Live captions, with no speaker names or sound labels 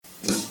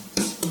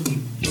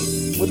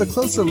with a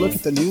closer look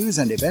at the news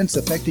and events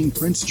affecting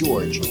Prince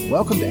George.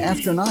 Welcome to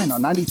After 9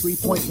 on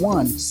 93.1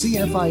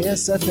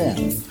 CFIS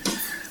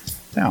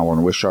FM.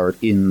 Alan Wishart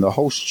in the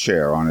host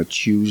chair on a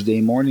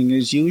Tuesday morning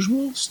as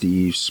usual.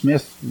 Steve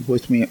Smith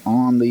with me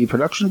on the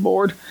production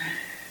board.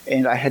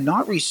 And I had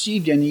not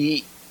received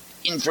any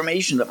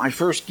information that my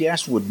first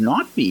guest would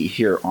not be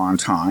here on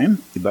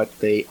time, but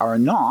they are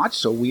not,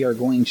 so we are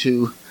going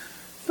to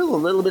fill a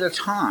little bit of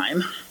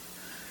time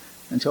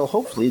until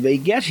hopefully they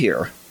get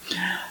here.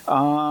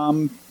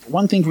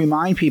 One thing to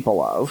remind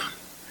people of,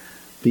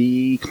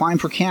 the Climb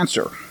for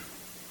Cancer.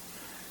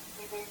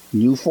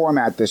 New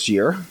format this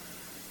year.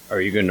 Are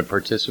you going to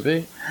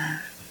participate?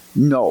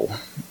 No.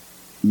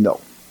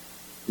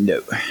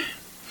 It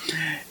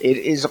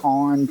is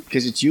on,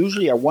 because it's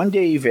usually a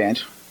one-day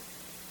event.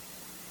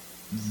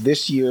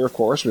 This year, of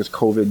course, with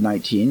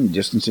COVID-19,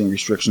 distancing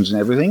restrictions and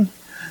everything,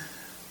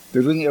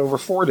 they're doing it over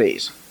 4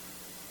 days.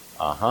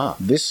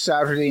 This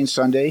Saturday and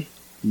Sunday,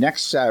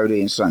 next Saturday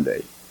and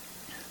Sunday.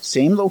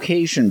 Same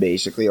location,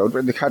 basically, out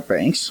at the Cut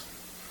Banks.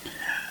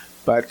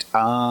 But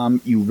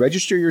you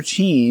register your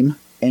team,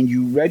 and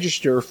you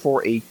register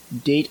for a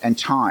date and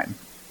time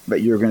that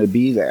you're going to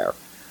be there.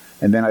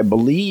 And then I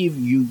believe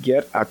you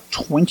get a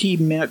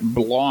 20-minute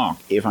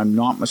block, if I'm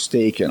not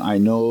mistaken. I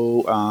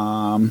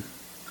know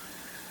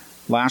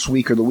last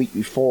week or the week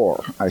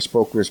before, I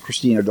spoke with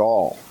Christina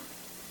Dahl,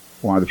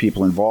 one of the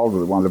people involved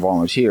with it, one of the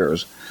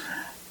volunteers.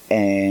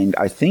 And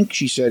I think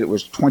she said it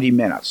was 20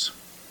 minutes.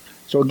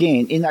 So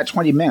again, in that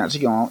 20 minutes,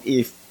 you know,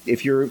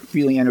 if you're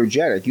feeling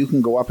energetic, you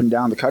can go up and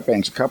down the Cut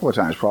Banks a couple of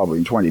times probably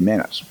in 20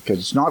 minutes. Because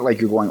it's not like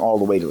you're going all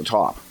the way to the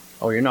top.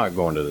 Oh, you're not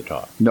going to the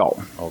top?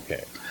 No.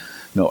 Okay.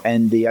 No,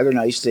 and the other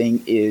nice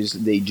thing is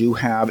they do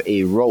have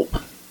a rope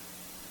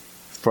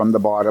from the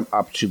bottom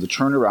up to the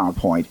turnaround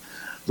point.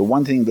 The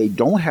one thing they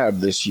don't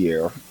have this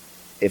year,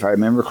 if I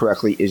remember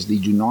correctly, is they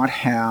do not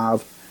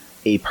have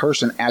a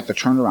person at the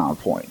turnaround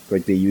point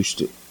like they used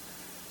to.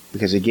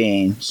 Because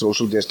again,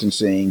 social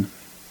distancing.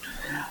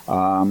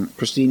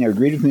 Christina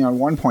agreed with me on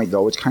one point,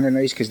 though. It's kind of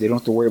nice because they don't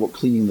have to worry about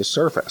cleaning the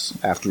surface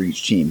after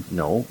each team.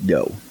 No.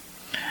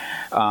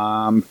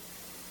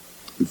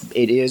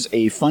 It is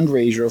a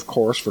fundraiser, of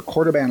course, for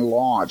Cordoban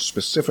Lodge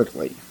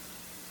specifically.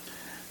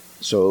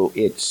 So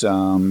it's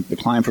the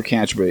Climb for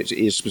Cancer, but it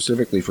is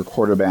specifically for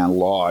Cordoban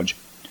Lodge.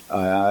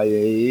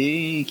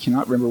 I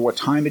cannot remember what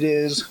time it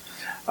is.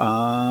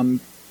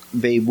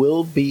 They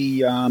will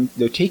be,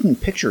 they're taking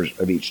pictures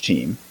of each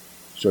team.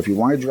 So if you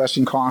want to dress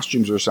in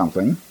costumes or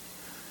something,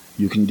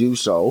 you can do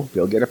so.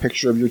 They'll get a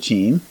picture of your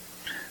team.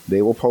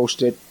 They will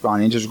post it on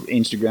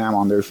Instagram,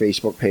 on their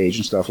Facebook page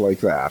and stuff like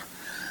that.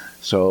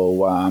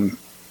 So,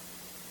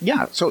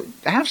 so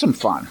have some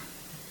fun.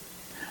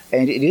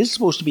 And it is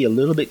supposed to be a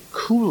little bit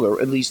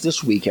cooler, at least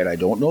this weekend. I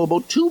don't know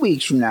about 2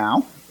 weeks from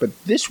now, but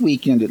this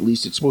weekend at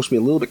least it's supposed to be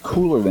a little bit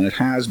cooler than it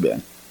has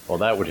been. Well,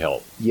 that would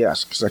help.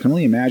 Yes, because I can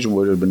only imagine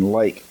what it would have been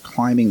like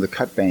climbing the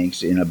Cut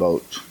Banks in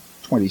about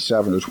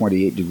 27 or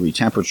 28 degree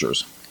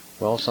temperatures.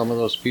 Well, some of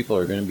those people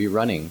are going to be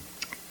running.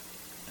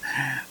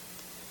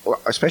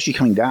 Especially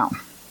coming down.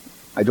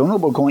 I don't know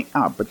about going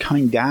up, but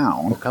coming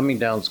down. Well, coming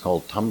down is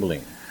called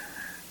tumbling.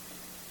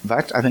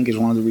 That, I think, is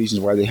one of the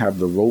reasons why they have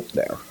the rope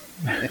there.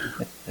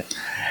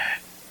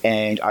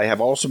 And I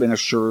have also been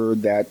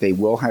assured that they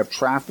will have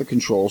traffic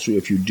control, so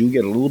if you do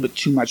get a little bit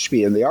too much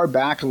speed, and they are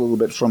back a little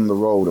bit from the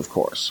road, of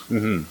course.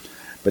 Mm-hmm.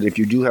 But if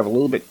you do have a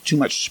little bit too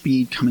much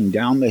speed coming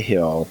down the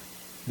hill,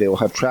 they will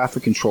have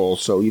traffic control,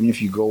 so even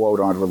if you go out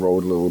onto the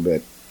road a little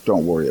bit,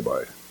 don't worry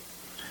about it.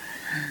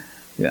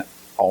 Yeah,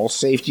 all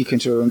safety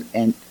concerned,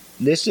 and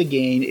this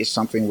again is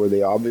something where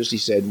they obviously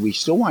said, we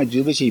still want to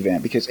do this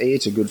event because A,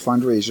 it's a good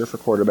fundraiser for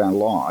Cordoban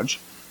Lodge,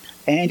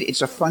 and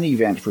it's a fun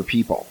event for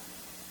people.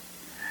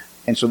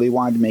 And so they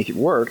wanted to make it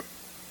work,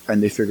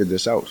 and they figured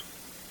this out.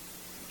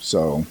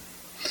 So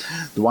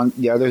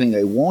the other thing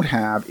they won't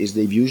have is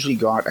they've usually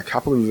got a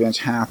couple of events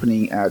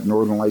happening at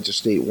Northern Lights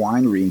Estate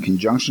Winery in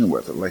conjunction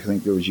with it. Like I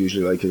think there was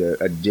usually like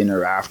a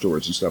dinner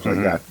afterwards and stuff like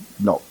that.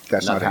 No,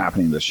 that's not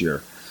happening this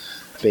year.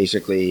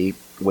 Basically,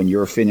 when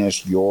you're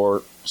finished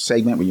your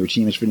segment, when your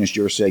team has finished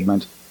your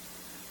segment,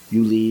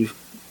 you leave.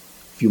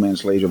 A few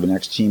minutes later, the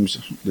next team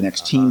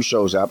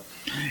shows up.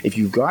 If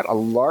you've got a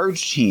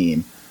large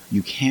team,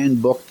 you can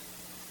book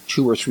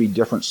 2 or 3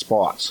 different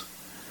spots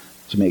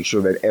to make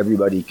sure that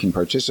everybody can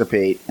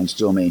participate and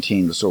still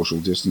maintain the social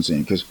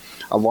distancing. Because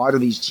a lot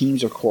of these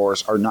teams, of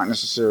course, are not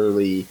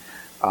necessarily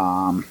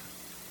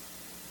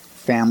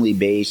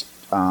family-based,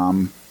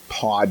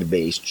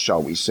 pod-based,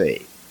 shall we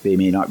say. They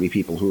may not be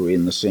people who are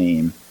in the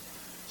same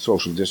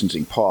social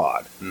distancing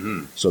pod.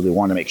 Mm-hmm. So they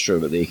want to make sure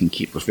that they can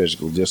keep the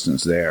physical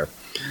distance there.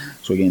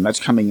 So again, that's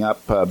coming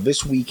up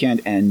this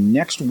weekend and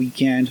next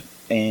weekend.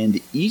 And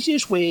the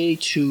easiest way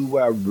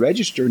to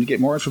register and to get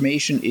more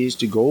information is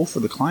to go for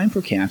the Climb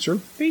for Cancer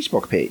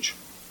Facebook page.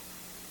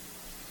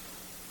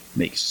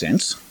 Makes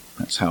sense.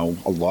 That's how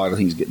a lot of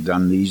things get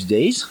done these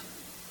days.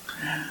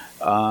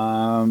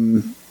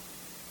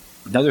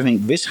 Another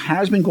thing, this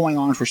has been going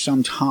on for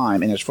some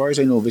time, and as far as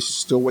I know, this is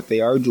still what they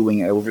are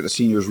doing over at the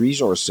Seniors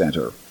Resource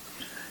Center,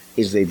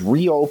 is they've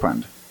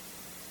reopened,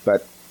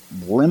 but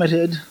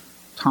limited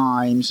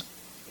times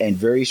and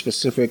very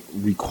specific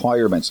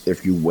requirements,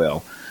 if you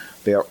will.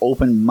 They are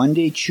open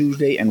Monday,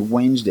 Tuesday, and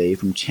Wednesday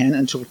from 10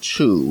 until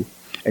 2,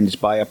 and it's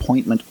by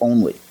appointment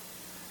only.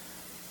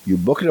 You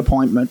book an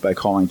appointment by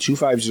calling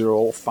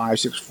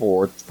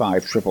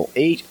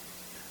 250-564-5888.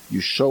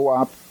 You show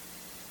up.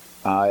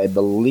 I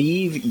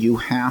believe you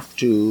have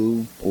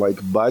to,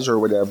 buzz or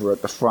whatever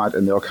at the front,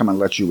 and they'll come and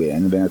let you in.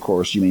 And then, of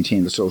course, you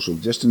maintain the social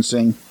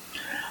distancing.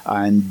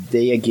 And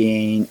they,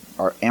 again,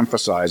 are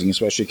emphasizing,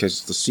 especially because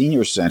it's the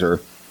senior center,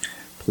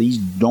 please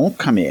don't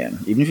come in,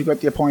 even if you've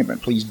got the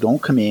appointment, please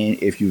don't come in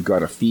if you've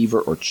got a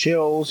fever or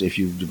chills, if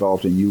you've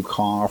developed a new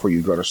cough, or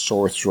you've got a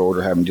sore throat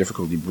or having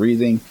difficulty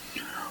breathing,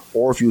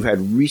 or if you've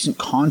had recent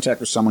contact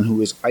with someone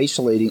who is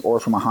isolating or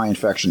from a high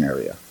infection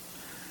area.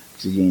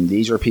 Because, again,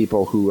 these are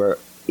people who are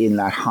in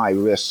that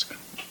high-risk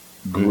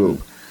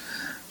group.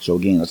 So,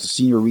 again, that's the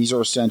Senior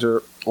Resource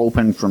Center,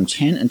 open from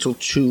 10 until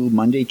 2,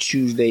 Monday,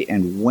 Tuesday,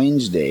 and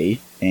Wednesday.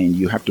 And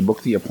you have to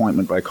book the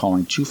appointment by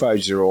calling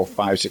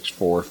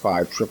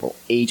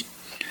 250-564-5888.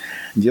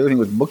 The other thing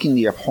with booking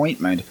the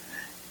appointment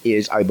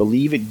is I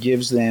believe it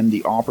gives them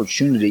the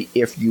opportunity,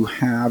 if you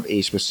have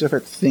a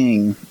specific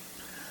thing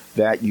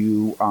that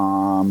you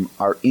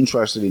are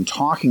interested in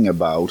talking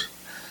about,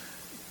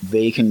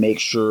 they can make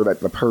sure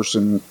that the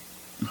person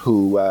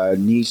who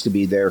needs to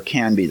be there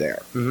can be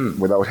there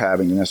without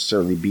having to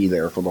necessarily be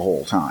there for the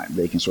whole time.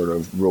 They can sort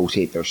of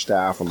rotate their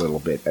staff a little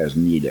bit as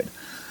needed.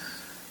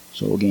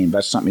 So again,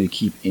 that's something to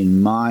keep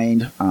in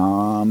mind.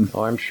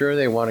 I'm sure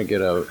they want to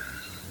get out.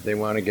 They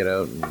want to get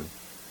out,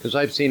 because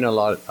I've seen a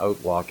lot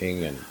out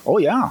walking, and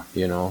yeah,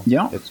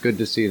 it's good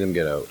to see them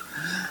get out.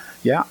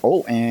 Yeah.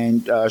 Oh,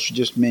 and I should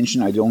just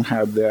mention, I don't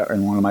have that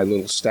in one of my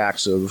little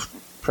stacks of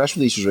press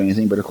releases or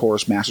anything, but of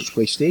course, Masters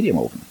Place Stadium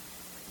open.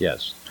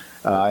 Yes.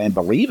 And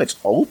believe it's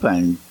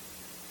open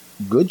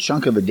good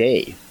chunk of the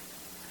day.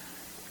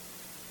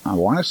 I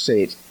want to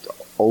say it's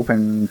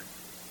open.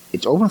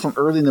 It's open from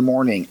early in the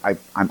morning.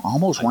 I'm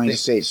almost wanting to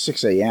say it's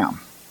 6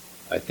 a.m.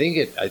 I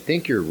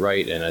think you're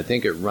right, and I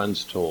think it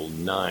runs till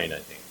 9. I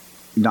think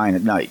 9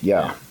 at night.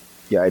 Yeah.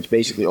 It's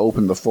basically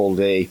open the full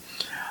day.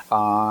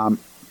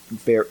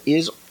 There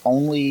is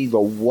only the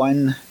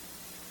one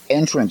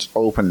entrance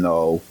open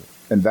though,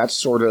 and that's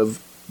sort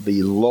of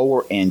the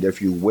lower end,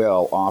 if you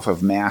will, off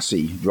of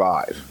Massey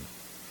Drive.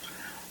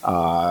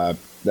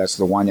 That's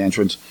the one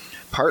entrance,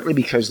 partly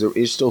because there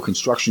is still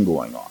construction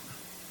going on.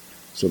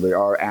 So they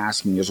are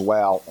asking as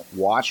well,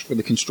 watch for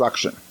the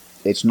construction.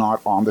 It's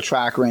not on the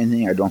track or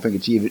anything. I don't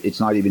think it's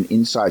not even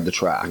inside the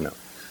track. No.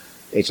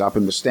 It's up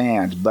in the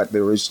stands, but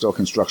there is still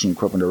construction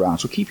equipment around.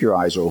 So keep your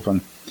eyes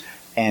open.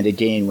 And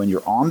again, when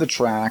you're on the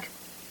track,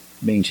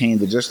 maintain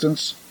the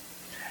distance.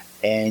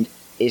 And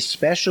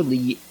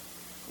especially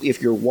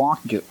if you're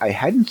walking, I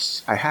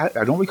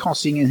don't recall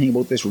seeing anything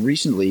about this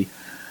recently,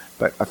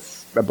 but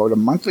about a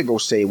month ago,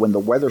 say, when the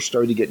weather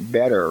started to get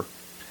better,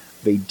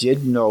 they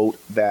did note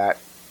that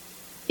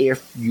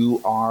if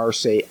you are,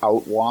 say,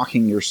 out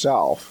walking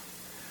yourself,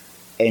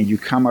 and you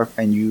come up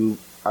and you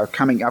are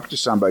coming up to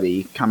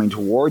somebody coming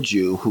towards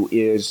you who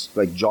is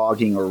like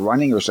jogging or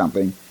running or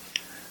something,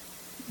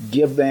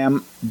 do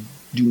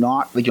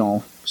not,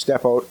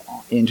 step out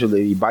into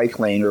the bike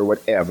lane or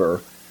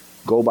whatever,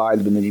 go by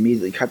them and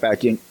immediately cut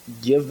back in.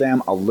 Give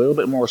them a little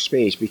bit more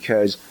space,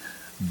 because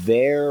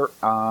their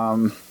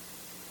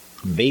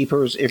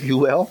vapors, if you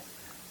will,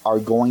 are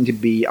going to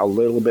be a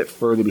little bit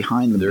further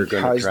behind them. They're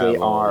going to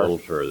travel a little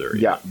further.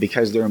 Yeah,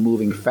 because they're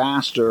moving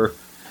faster,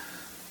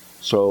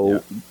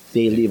 so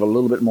they leave a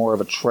little bit more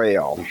of a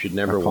trail. You should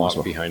never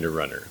walk behind a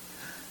runner.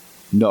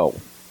 No.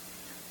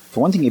 For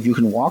one thing, if you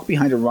can walk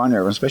behind a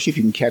runner, especially if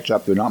you can catch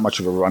up, they're not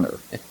much of a runner.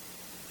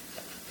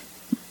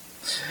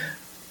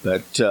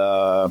 But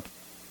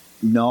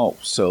no,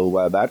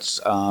 so that's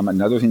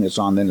another thing that's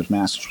on then is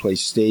Masters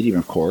Place Stadium,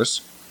 of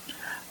course.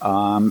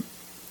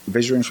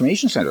 Visitor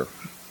Information Center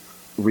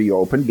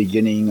reopened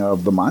beginning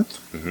of the month,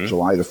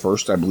 July the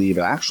 1st, I believe,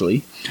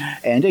 actually.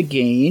 And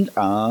again,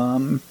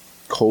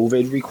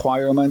 COVID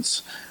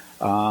requirements,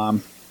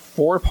 4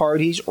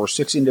 parties or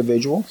 6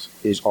 individuals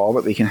is all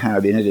that they can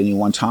have in at any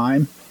one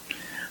time.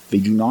 They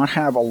do not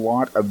have a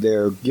lot of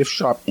their gift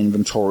shop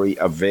inventory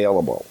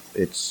available.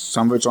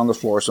 Some of it's on the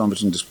floor, some of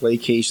it's in display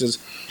cases.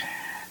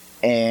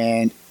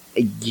 And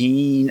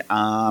again,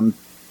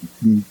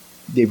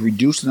 they've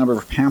reduced the number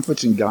of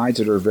pamphlets and guides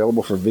that are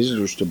available for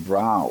visitors to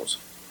browse.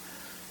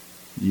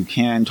 You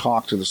can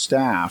talk to the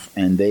staff,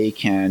 and they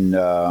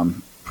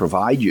can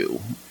provide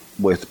you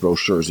with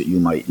brochures that you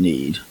might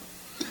need.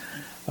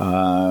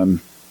 Where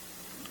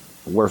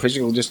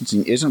physical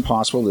distancing isn't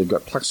possible, they've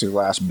got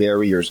plexiglass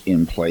barriers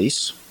in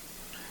place.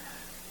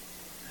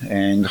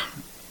 And,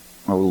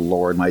 oh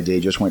Lord, my day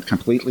just went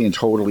completely and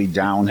totally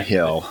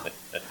downhill.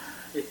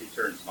 If he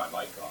turns my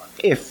mic on.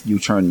 If you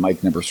turn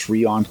mic number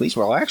 3 on, please.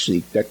 Well, actually,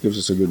 that gives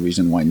us a good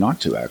reason why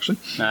not to, actually.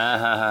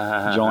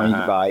 Joined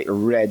by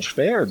Reg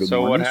Fair. Good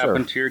so morning, what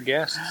happened sir. to your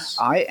guests?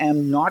 I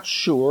am not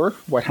sure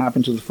what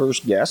happened to the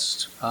first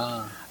guest.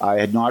 I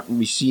had not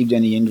received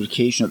any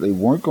indication that they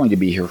weren't going to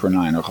be here for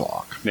 9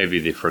 o'clock. Maybe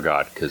they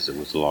forgot because it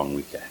was a long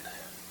weekend.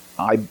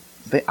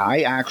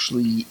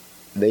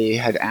 They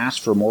had asked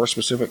for more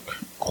specific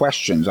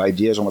questions,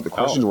 ideas on what the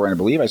questions were, and I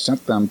believe I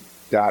sent them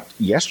that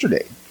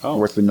yesterday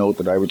with the note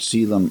that I would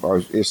see them,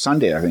 or it's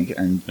Sunday, I think,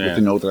 and with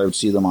the note that I would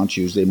see them on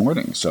Tuesday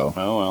morning.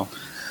 So,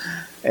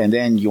 and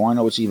then you want to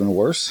know what's even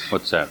worse?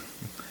 What's that?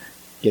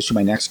 Guess who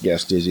my next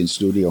guest is in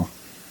studio?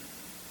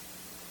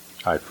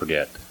 I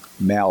forget.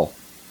 Mel.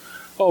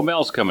 Oh,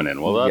 Mel's coming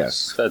in. Well,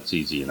 Yes. that's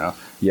easy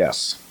enough.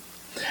 Yes.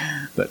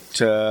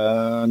 But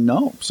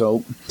no.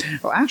 So,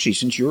 well, actually,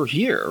 since you're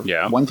here,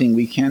 one thing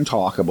we can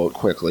talk about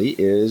quickly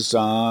is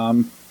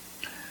the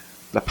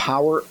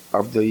power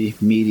of the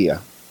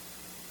media.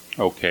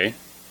 Okay.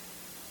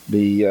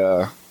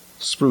 The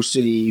Spruce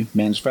City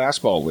Men's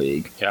Fastball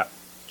League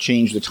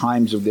changed the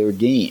times of their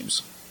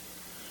games.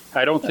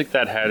 I don't think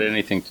that had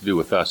anything to do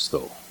with us,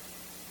 though.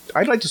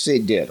 I'd like to say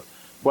it did.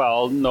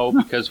 Well, no,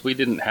 because we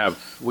didn't have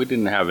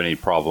any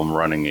problem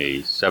running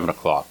a 7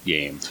 o'clock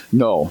game.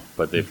 No,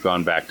 but they've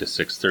gone back to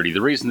 6:30. The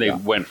reason they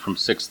went from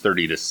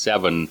 6:30 to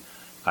 7,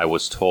 I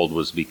was told,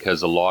 was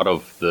because a lot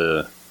of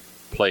the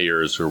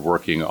players are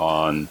working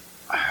on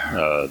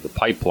the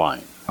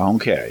pipeline.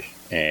 Okay,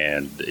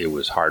 and it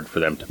was hard for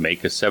them to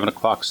make a 7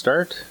 o'clock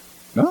start.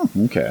 Oh,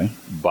 okay.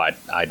 But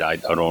I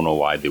don't know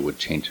why they would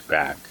change it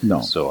back.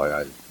 No.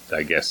 So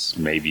I guess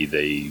maybe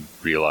they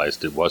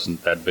realized it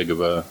wasn't that big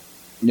of a.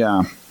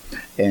 Yeah,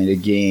 and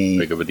again,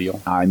 big of a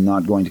deal. I'm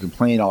not going to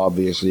complain,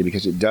 obviously,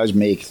 because it does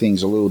make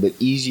things a little bit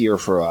easier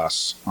for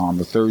us on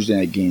the Thursday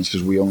night games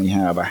because we only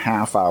have a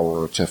half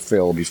hour to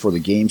fill before the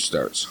game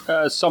starts.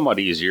 Somewhat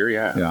easier,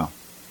 yeah. Yeah.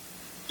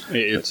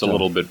 It's a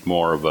little bit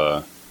more of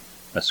a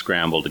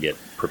scramble to get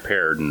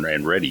prepared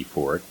and ready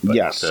for it. But,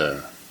 yes.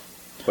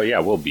 But yeah,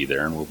 we'll be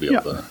there and we'll be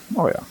able to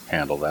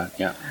handle that.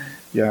 Yeah.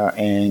 Yeah,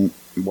 and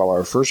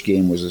our first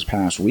game was this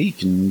past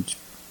week, and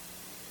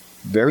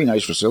very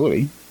nice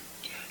facility.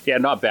 Yeah,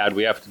 not bad.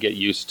 We have to get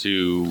used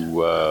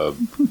to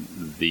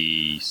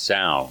the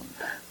sound.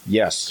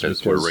 Yes,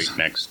 because we're right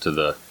next to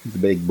the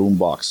big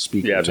boombox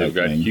speaker. Yeah, they've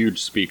got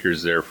huge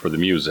speakers there for the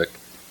music.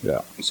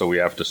 Yeah. So we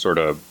have to sort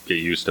of get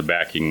used to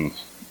backing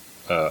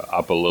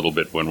up a little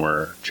bit when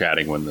we're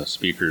chatting, when the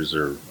speakers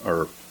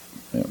are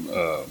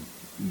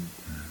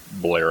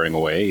blaring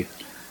away.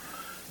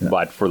 Yeah.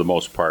 But for the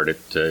most part,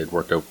 it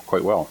worked out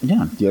quite well.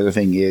 Yeah. The other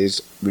thing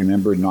is,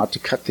 remember not to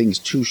cut things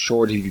too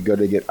short if you've got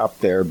to get up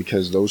there,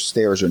 because those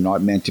stairs are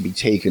not meant to be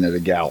taken at a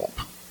gallop.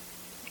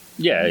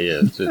 Yeah,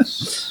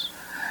 it's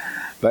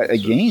but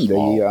again,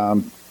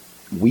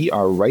 we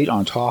are right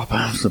on top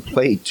of the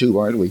plate too,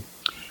 aren't we?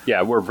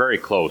 Yeah, we're very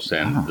close,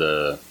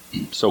 and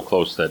so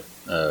close that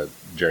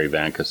Jerry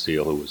Van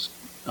Cassel, who was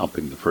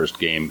umping the first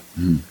game,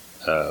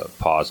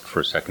 paused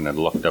for a second and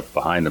looked up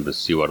behind him to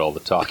see what all the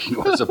talking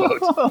was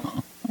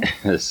about.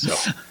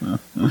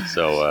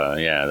 So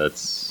yeah,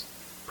 that's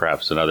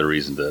perhaps another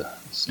reason to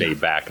stay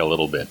back a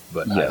little bit.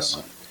 But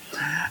yes.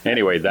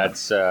 Anyway, that's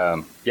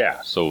So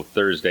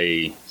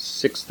Thursday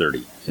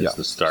 6:30 is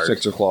the start.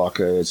 6 o'clock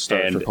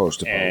start for post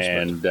to post.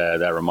 And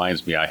that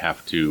reminds me, I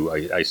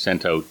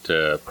sent out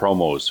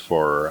promos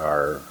for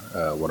our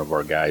one of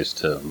our guys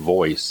to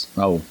voice.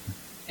 Oh.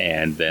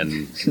 And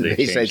then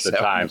they changed the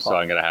time, so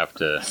I'm going to have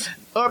to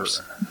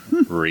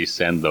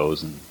resend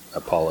those and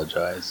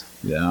apologize.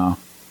 Yeah.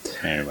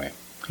 Anyway,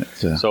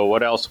 so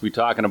what else are we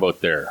talking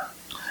about there?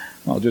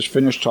 Well, just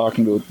finished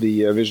talking about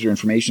the Visitor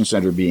Information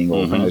Center being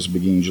open as of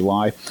beginning of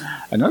July.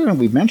 Another one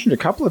we've mentioned a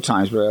couple of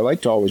times, but I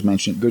like to always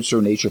mention Good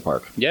Sur Nature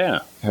Park.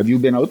 Yeah. Have you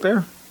been out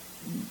there?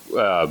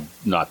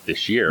 Not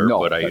this year,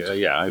 but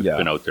I've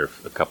been out there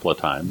a couple of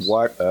times.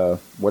 What a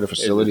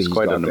facility! It's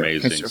quite an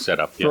amazing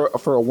setup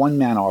for a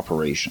one-man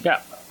operation.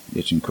 Yeah,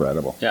 it's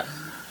incredible. Yeah,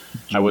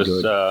 I was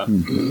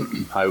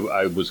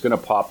I was going to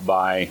pop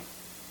by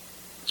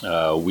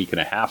a week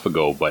and a half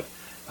ago, but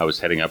I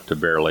was heading up to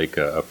Bear Lake,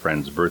 a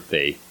friend's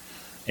birthday.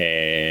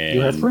 And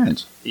you have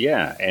friends?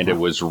 Yeah, and it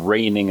was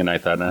raining, and I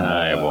thought,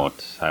 I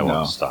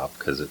won't stop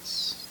because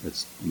it's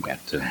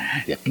wet.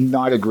 And,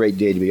 not a great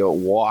day to be out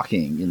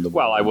walking in the.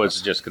 Well, I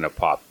was just going to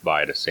pop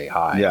by to say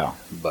hi. Yeah,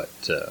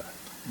 but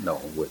no,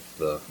 with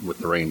the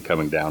rain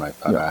coming down, I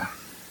thought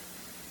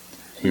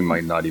he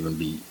might not even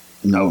be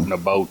out and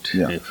about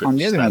if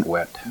it's that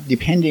wet.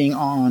 Depending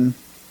on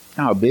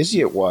how busy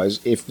it was,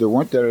 if there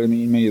weren't that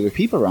many other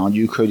people around,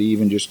 you could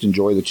even just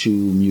enjoy the two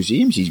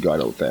museums he's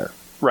got out there.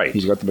 Right.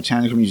 He's got the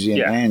Botanical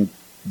Museum, and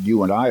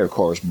you and I, of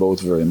course, both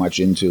very much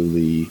into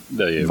the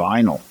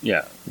vinyl.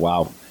 Yeah.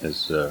 Wow.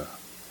 His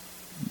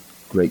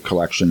great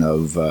collection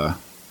of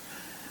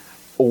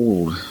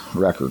old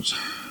records.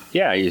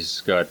 Yeah, he's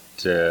got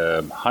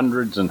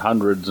hundreds and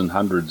hundreds and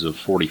hundreds of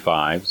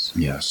 45s.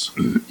 Yes.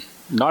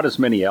 Not as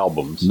many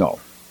albums. No.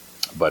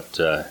 But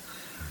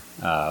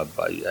I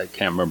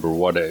can't remember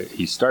what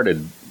he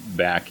started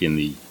back in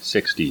the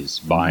 60s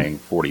buying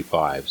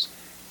 45s,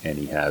 and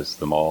he has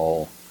them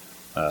all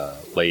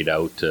laid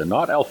out,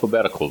 not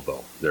alphabetical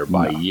though, they're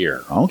by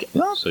year. Okay.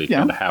 Well, So you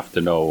kind of have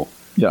to know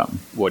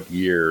what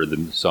year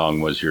the song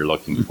was you're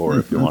looking for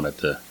if you wanted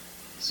to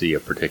see a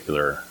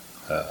particular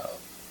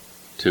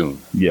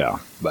tune. Yeah.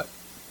 But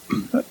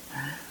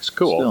it's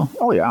cool. Still,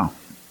 oh, yeah.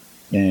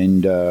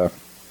 And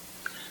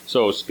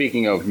So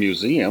speaking of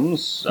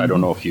museums, I don't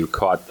know if you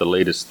caught the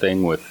latest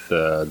thing with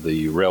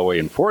the Railway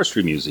and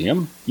Forestry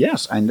Museum.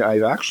 yes, and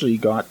I've actually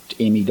got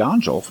Amy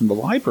Donjel from the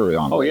library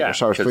on later. yeah,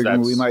 So I was 'cause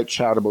figuring we that's- might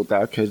chat about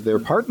that because they're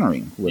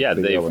partnering with Yeah,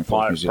 the they've Railway and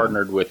Forestry Museum.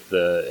 partnered with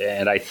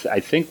and I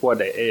think what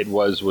it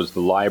was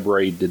the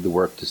library did the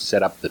work to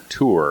set up the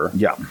tour,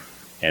 Yeah.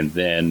 and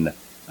then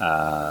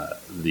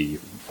the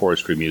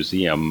Forestry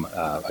Museum,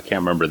 I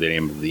can't remember the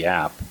name of the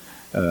app.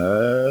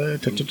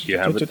 You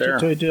have it there?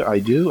 I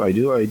do.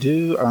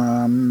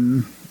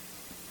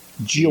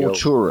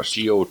 GeoTourist.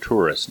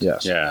 GeoTourist.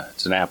 Yes. Yeah,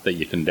 it's an app that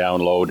you can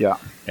download. Yeah.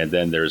 And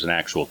then there's an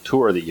actual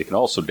tour that you can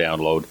also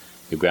download.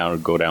 You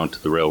go down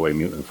to the Railway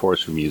and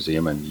Forestry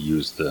Museum and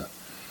use the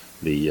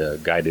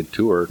guided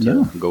tour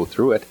to go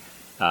through it.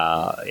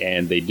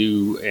 And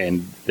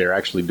they're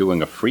actually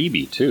doing a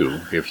freebie too.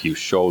 If you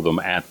show them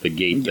at the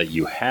gate that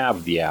you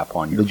have the app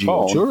on your The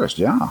phone, GeoTourist,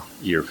 yeah.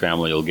 your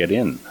family will get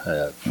in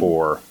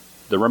for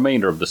the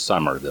remainder of the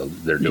summer.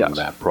 They're doing Yes.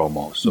 that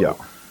promo. So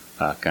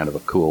kind of a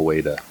cool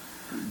way to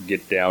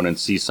get down and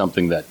see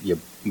something that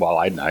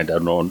I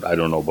don't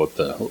know about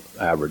the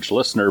average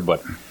listener,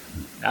 but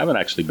I haven't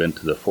actually been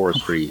to the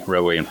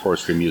Railway and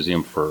Forestry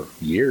Museum for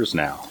years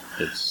now.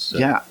 It's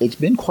It's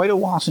been quite a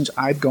while since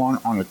I've gone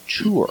on a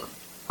tour.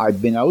 I've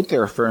been out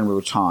there a fair number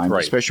of times,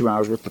 Right. especially when I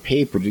was with the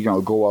paper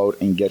to go out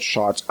and get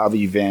shots of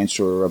events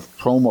or of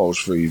promos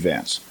for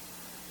events.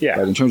 yeah.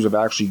 But in terms of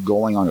actually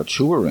going on a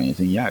tour or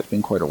anything, it's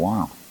been quite a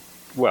while.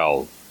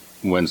 Well,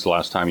 when's the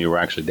last time you were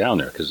actually down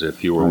there? Because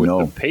if you were I with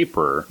know. the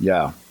paper,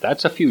 Yeah.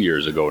 that's a few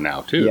years ago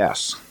now too.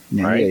 Yes.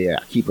 Yeah, Right? yeah.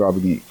 Keep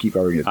rubbing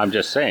it. I'm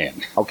just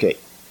saying. Okay.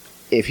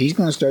 If he's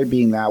going to start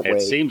being that way,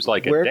 It seems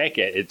like a where-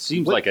 decade. It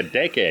seems like a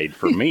decade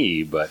for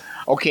me, but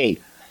okay,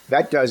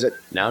 that does it.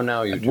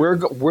 Now you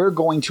We're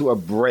going to a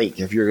break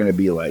if you're going to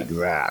be like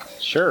that.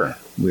 sure.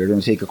 We're going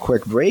to take a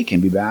quick break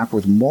and be back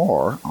with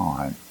more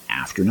on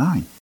After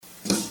 9.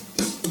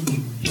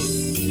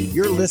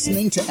 You're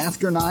listening to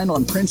After 9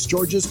 on Prince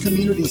George's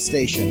Community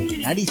Station,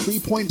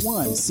 93.1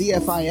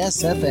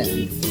 CFIS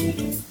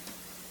FM.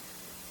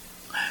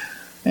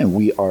 And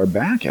we are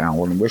back.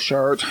 Alan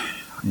Wishart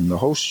in the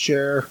host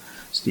chair,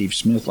 Steve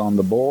Smith on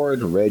the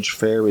board, Reg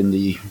Fair in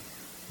the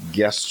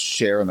guest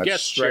chair, and that's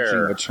Guest stretching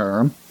chair. the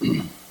term.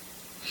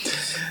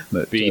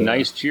 But, Be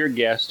nice to your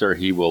guest, or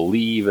he will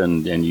leave,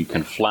 and you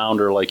can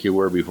flounder like you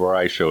were before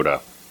I showed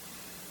up.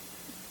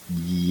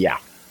 Yeah.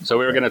 So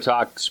we were going to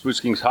talk Spruce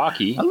Kings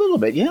hockey A little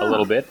bit, yeah. a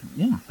little bit.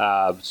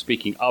 Yeah.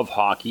 Speaking of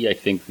hockey, I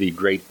think the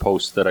great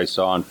post that I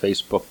saw on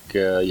Facebook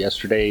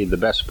yesterday, the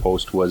best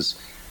post was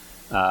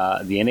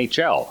the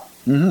NHL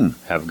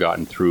have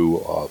gotten through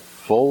a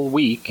full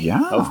week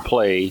Yeah. of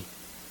play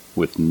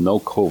with no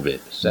COVID.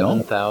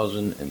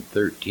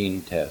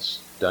 7,013 tests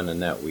done in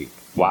that week.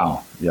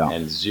 Wow. Yeah.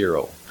 And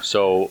 0.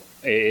 So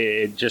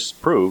it just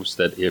proves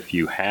that if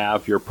you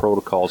have your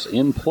protocols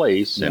in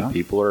place Yeah. and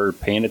people are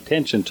paying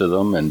attention to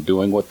them and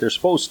doing what they're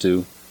supposed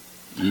to,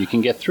 you can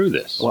get through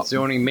this. It's the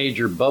only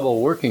major bubble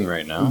working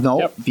right now. No,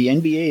 Yep. the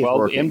NBA is Well, the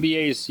working.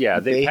 NBA's,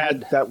 they've They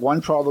had had that one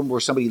problem where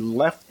somebody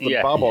left the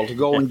Yeah. bubble to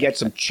go and get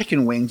some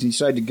chicken wings and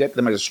decided to get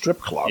them at a strip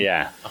club.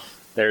 Yeah.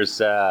 There's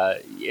they're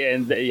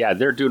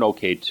doing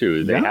okay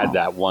too. They Yeah. had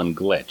that one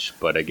glitch,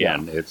 but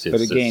again, it's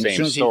But again, the as same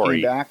soon as he story.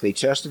 came back, they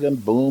tested him,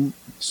 boom,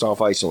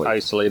 self-isolate.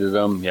 Isolated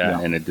them,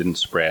 Yeah. and it didn't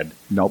spread.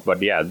 Nope. But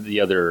yeah,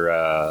 the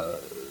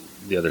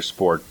other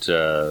sport,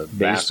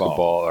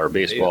 basketball or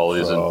baseball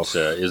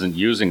isn't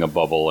using a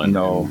bubble, and,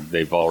 No. and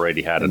they've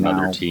already had And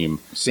another now team.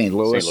 St.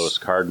 Louis, St. Louis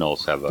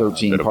Cardinals have a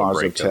 13 bit of a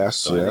positive breakout.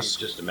 tests, So I think yes. it's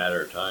just a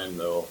matter of time,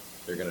 though.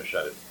 They're going to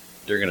shut it.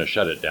 They're going to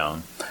shut it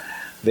down.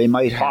 They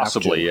might have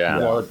Possibly, to. yeah.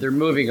 Well, they're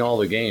moving all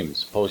the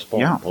games. Postpone,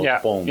 Yeah.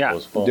 postpone, Yeah.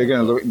 postpone. They're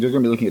going to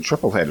be looking at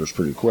triple headers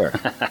pretty quick.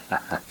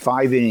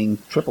 5-inning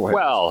triple headers.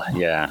 Well,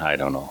 yeah, I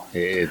don't know.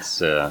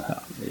 It's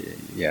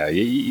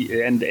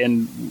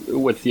and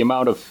with the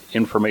amount of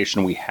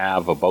information we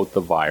have about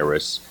the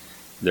virus,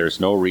 there's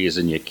no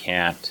reason you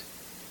can't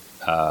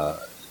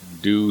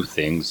do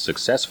things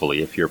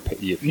successfully if you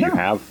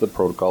have the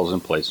protocols in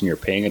place and you're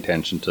paying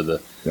attention to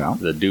the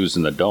do's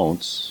and the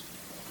don'ts.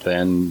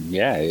 Then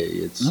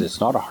it's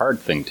not a hard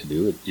thing to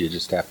do. You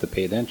just have to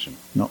pay attention.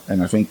 No,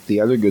 and I think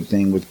the other good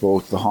thing with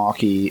both the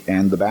hockey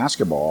and the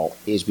basketball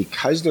is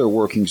because they're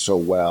working so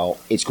well,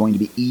 it's going to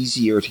be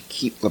easier to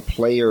keep the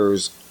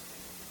players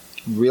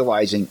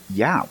realizing,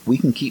 we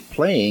can keep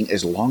playing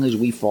as long as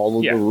we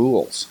follow the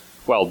rules.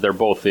 Well, they're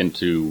both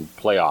into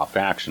playoff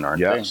action,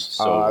 aren't they?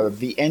 So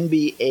The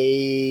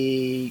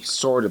NBA,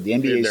 sort of. The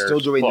NBA is They're still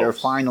doing their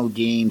close. final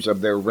games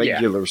of their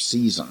regular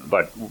season.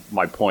 But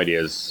my point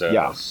is,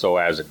 so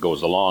as it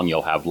goes along,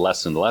 you'll have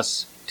less and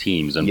less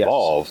teams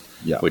involved,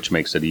 Yeah. which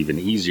makes it even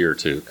easier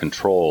to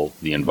control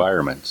the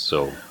environment.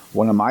 So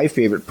One of my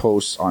favorite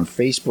posts on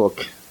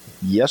Facebook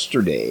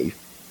yesterday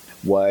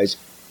was,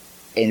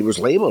 and it was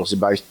labeled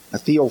by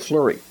Theo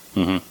Fleury.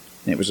 Mhm.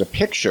 And it was a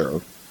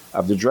picture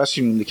of the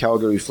dressing room the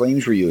Calgary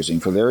Flames were using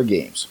for their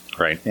games.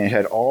 right, And it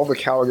had all the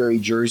Calgary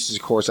jerseys,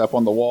 of course, up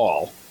on the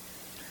wall.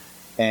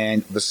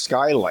 And the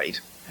skylight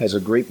has a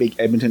great big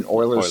Edmonton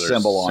Oilers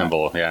symbol on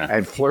it. yeah.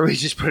 And Fleury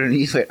just put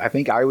underneath it, I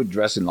think I would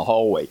dress in the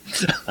hallway.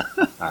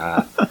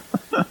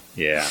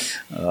 Yeah.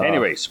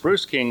 Anyway,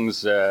 Spruce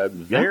Kings,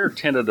 their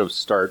tentative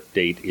start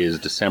date is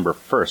December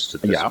 1st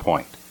at this Yeah.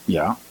 point.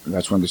 Yeah,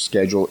 that's when the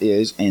schedule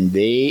is. And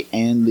they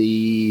and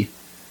the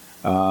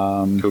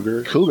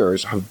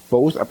Cougars have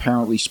both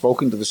apparently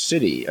spoken to the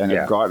city and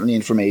Yeah. have gotten the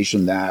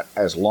information that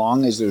as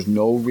long as there's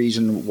no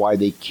reason why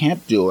they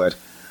can't do it,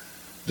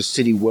 the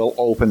city will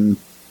open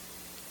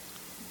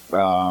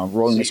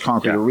Rolling West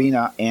Concrete yeah.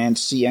 Arena and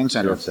CN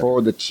Center CN Center.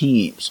 for the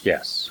teams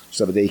Yes.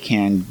 so that they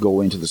can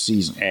go into the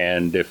season.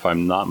 And if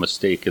I'm not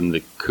mistaken,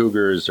 the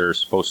Cougars are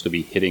supposed to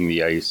be hitting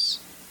the ice.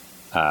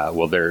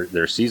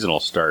 Their seasonal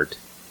start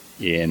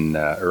in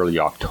early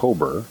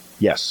October,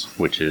 Yes.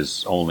 which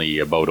is only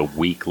about a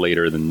week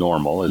later than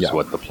normal, is Yeah.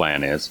 what the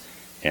plan is.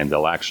 And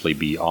they'll actually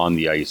be on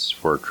the ice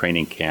for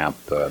training camp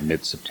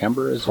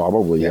mid-September, is it?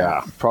 Probably,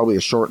 yeah. Probably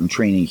a shortened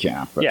training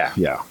camp. But Yeah.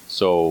 Yeah.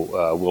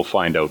 So we'll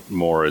find out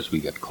more as we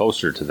get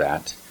closer to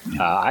that.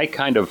 I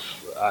kind of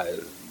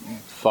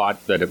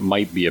thought that it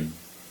might be a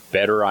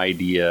better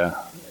idea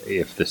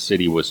if the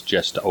city was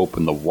just to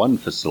open the one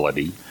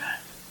facility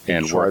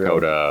and Try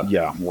work to-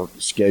 out work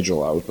the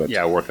schedule out. But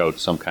work out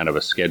some kind of a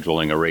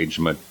scheduling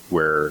arrangement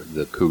where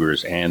the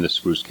Cougars and the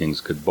Spruce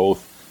Kings could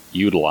both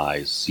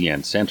utilize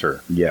CN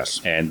Center. yes.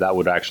 And that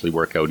would actually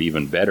work out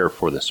even better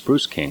for the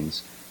Spruce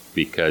Kings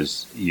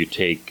because you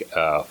take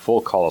a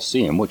full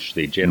Coliseum, which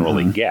they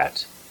generally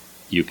get,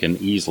 you can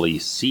easily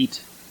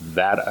seat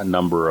that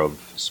number of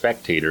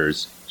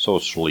spectators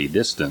socially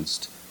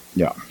distanced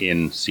Yeah.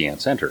 in CN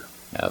Center.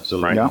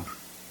 Absolutely. Yeah.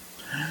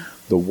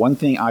 The one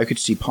thing I could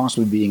see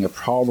possibly being a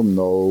problem,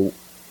 though,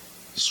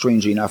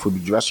 strangely enough, would be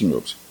dressing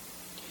rooms.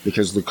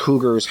 Because the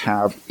Cougars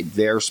have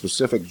their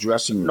specific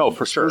dressing room. No,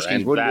 for sure. Spruce Kings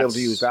And wouldn't be able to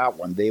that's- use that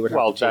one. They would have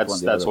Well, to take one of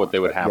the that's other what they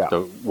would ones. have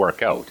to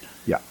work out.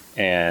 Yeah.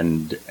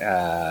 And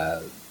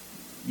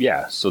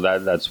so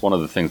that's one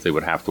of the things they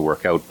would have to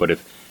work out. But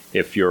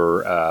if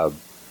you're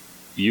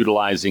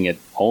utilizing it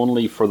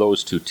only for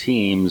those two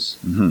teams,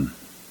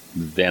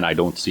 then I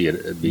don't see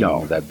it being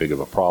No. that big of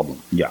a problem.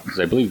 Yeah. Because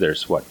I believe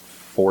there's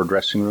 4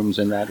 dressing rooms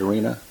in that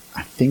arena.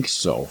 I think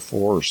so.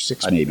 4 or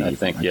 6 maybe. I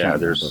think can't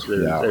there's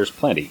remember. there's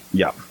plenty.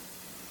 Yeah.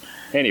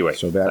 Anyway,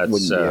 So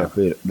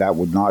that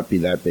would not be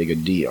that big a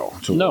deal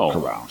to No. work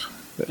around.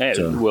 But,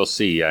 we'll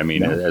see. I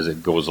mean, no. as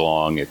it goes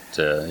along,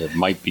 it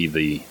might be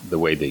the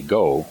way they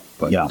go,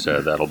 but Yeah.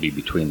 that'll be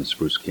between the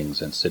Spruce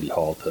Kings and City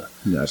Hall to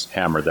yes.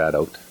 hammer that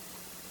out.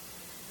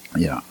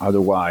 Yeah.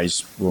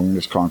 Otherwise, Rolling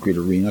West Concrete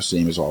Arena,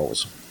 same as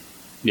always,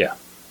 Yeah.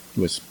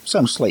 with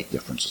some slight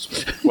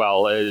differences.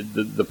 Well,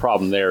 the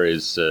problem there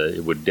is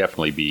it would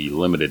definitely be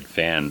limited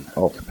fan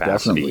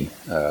capacity.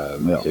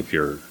 Yeah. If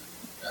you're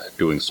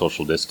doing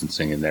social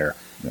distancing in there,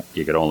 Yeah.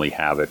 you could only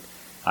have it.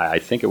 I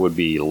think it would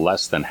be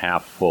less than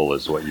half full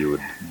is what you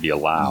would be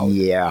allowed.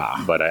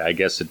 Yeah. But I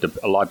guess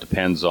a lot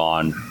depends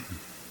on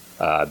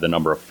the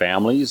number of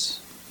families.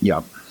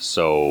 Yeah.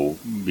 So,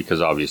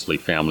 because obviously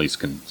families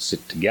can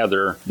sit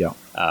together. Yeah.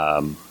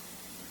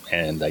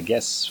 And I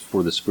guess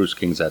for the Spruce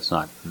Kings, that's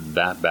not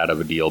that bad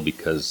of a deal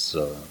because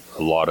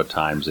a lot of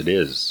times it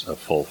is a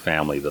full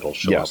family that'll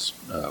show Yes.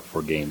 up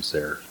for games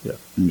there. Yeah.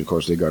 And of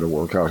course, they got to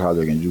work out how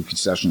they're going to do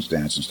concession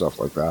stands and stuff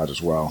like that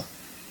as well.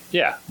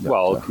 Yeah.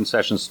 Well,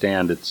 concession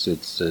stand, it's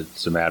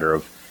a matter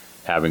of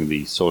having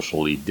the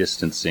socially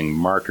distancing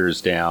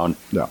markers down.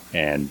 Yeah.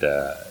 And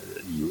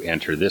you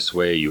enter this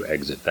way, you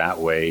exit that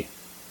way,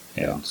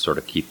 and sort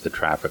of keep the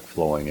traffic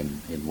flowing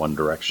in one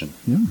direction.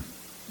 Yeah.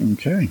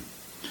 Okay.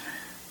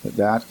 But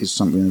that is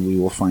something we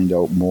will find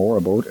out more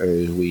about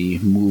as we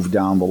move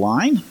down the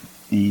line.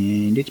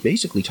 And it's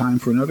basically time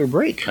for another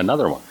break.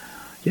 Another one.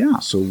 Yeah,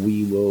 so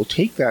we will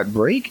take that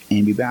break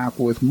and be back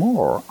with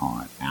more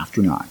on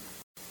After 9.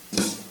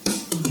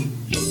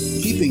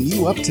 Keeping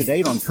you up to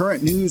date on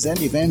current news and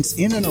events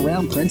in and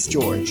around Prince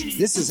George.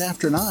 This is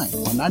After 9 on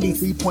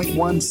 93.1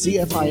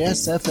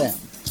 CFIS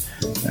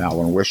FM.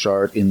 Alan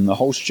Wishart in the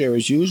host chair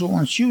as usual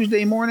on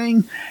Tuesday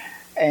morning.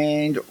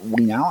 And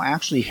we now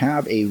actually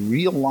have a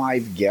real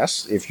live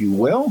guest, if you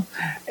will.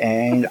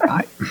 And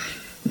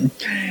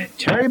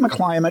Terry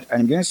McClimate,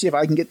 and I'm going to see if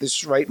I can get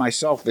this right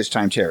myself this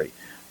time, Terry.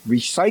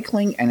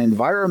 Recycling and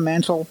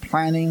Environmental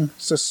Planning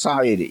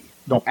Society.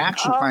 No,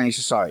 Action Planning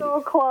Society.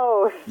 So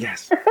close.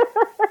 Yes.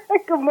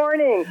 Good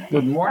morning.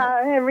 Good morning.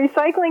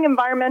 Recycling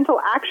Environmental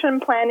Action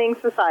Planning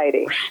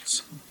Society.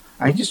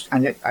 I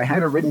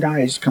had it written down.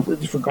 I just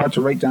completely forgot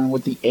to write down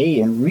what the A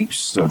in REAP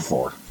stood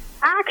for.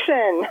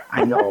 Action.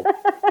 I know.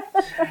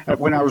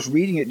 When I was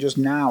reading it just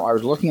now, I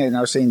was looking at it and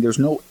I was saying,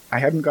 I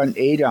haven't got an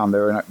A down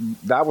there. And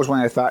that was when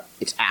I thought,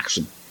 it's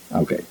action.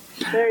 Okay.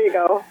 There you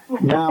go.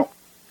 Now,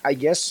 I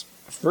guess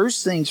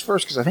first things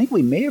first, because I think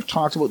we may have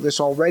talked about this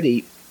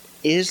already,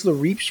 is the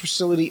REAPS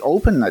facility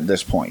open at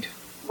this point?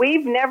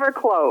 We've never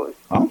closed.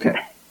 Okay.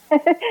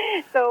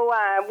 So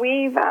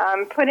we've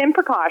put in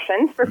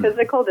precautions for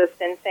physical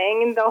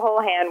distancing, the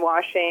whole hand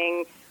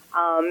washing,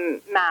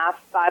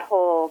 masks,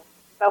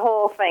 the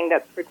whole thing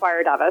that's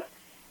required of us.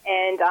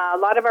 And a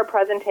lot of our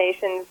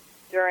presentations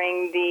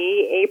during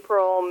the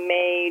April,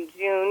 May,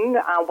 June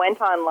went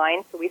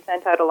online, so we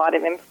sent out a lot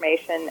of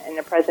information and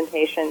the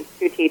presentations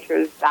to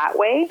teachers that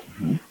way.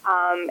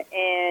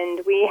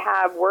 And we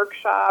have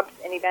workshops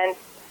and events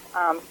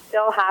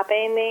still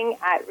happening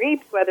at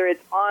REAPS, whether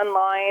it's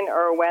online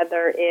or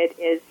whether it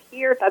is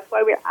here. That's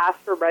why we ask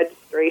for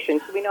registration,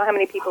 so we know how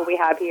many people we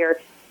have here,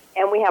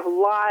 and we have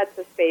lots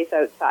of space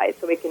outside,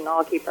 so we can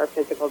all keep our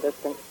physical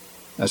distance.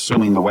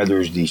 Assuming the weather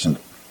is decent.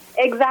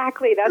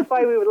 Exactly. That's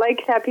why we would like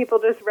to have people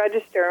just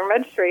register, and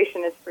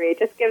registration is free. It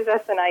just gives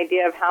us an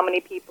idea of how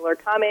many people are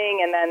coming,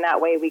 and then that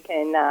way we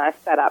can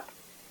set up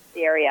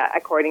the area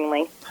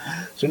accordingly.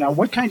 So now,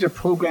 what kinds of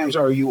programs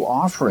are you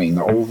offering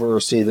over,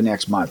 say, the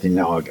next month in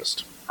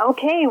August?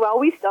 Okay, well,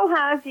 we still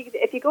have,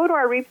 if you go to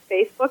our REAPS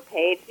Facebook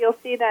page, you'll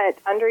see that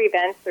under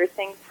events there's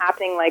things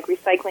happening like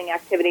recycling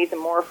activities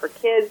and more for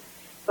kids.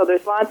 So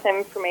there's lots of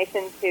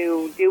information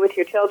to do with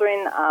your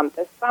children.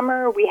 This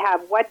summer we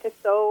have what to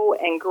sow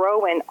and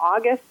grow in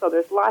August, so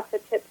there's lots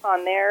of tips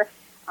on there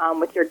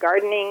with your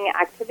gardening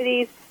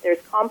activities. There's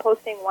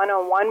composting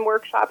 101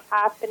 workshops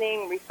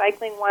happening,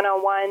 recycling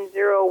 101,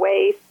 zero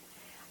waste.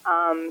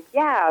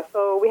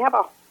 So we have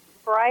a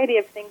variety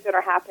of things that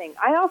are happening.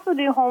 I also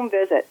do home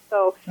visits,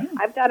 so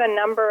I've done a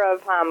number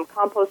of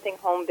composting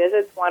home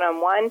visits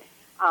one-on-one,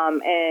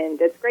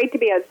 and it's great to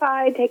be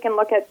outside, taking a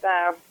look at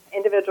the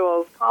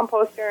individual's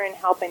composter and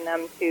helping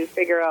them to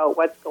figure out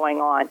what's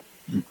going on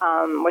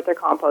with their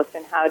compost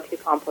and how to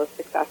compost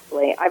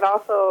successfully. I've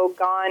also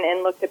gone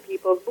and looked at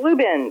people's blue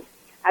bins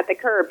at the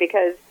curb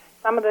because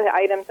some of the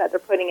items that they're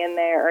putting in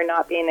there are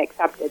not being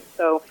accepted.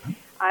 So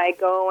I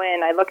go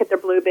in, I look at their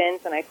blue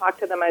bins, and I talk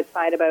to them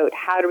outside about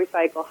how to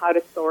recycle, how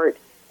to sort,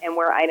 and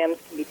where items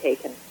can be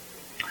taken.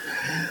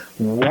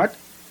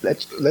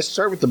 Let's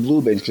start with the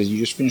blue bins, because you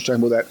just finished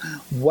talking about that.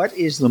 What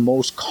is the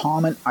most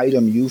common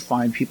item you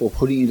find people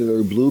putting into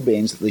their blue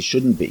bins that they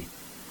shouldn't be?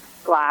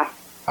 Glass.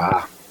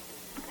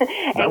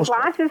 And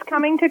glass is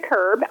coming to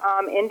curb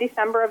in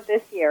December of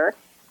this year,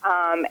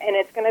 and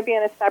it's going to be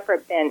in a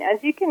separate bin.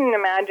 As you can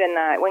imagine,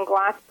 that when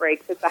glass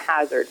breaks, it's a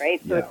hazard, right?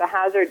 So it's a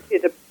hazard to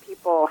the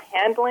people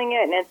handling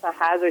it, and it's a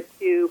hazard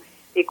to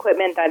the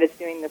equipment that is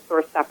doing the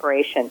source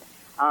separation.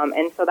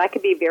 And so that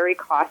could be very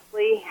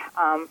costly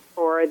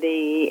for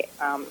the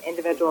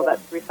individual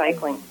that's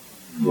recycling.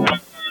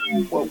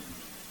 Whoa.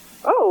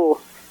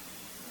 Oh.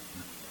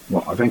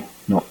 Well, I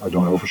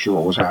don't know for sure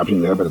what was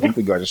happening there, but I think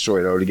we got to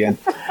sort it out again.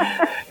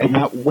 And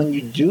now, when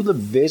you do the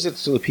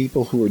visits to the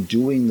people who are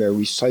doing their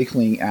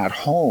recycling at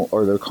home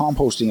or their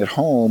composting at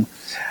home,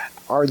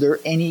 are there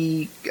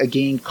any,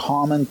 again,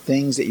 common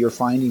things that you're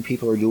finding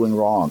people are doing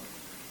wrong?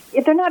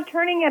 If they're not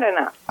turning it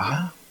enough.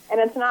 And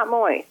it's not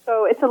moist.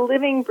 So it's a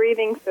living,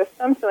 breathing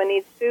system, so it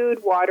needs food,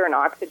 water, and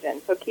oxygen.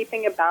 So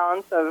keeping a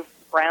balance of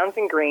browns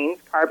and greens,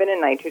 carbon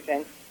and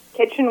nitrogen,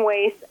 kitchen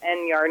waste,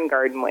 and yard and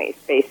garden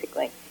waste,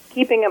 basically.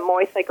 Keeping it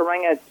moist like a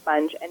wrung-out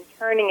sponge and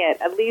turning it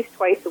at least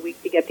twice a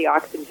week to get the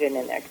oxygen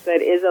in there, because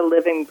it is a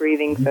living,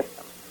 breathing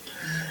system.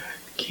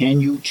 Can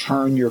you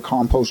turn your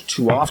compost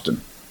too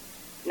often?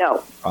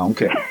 No.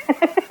 Okay.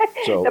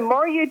 So the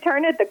more you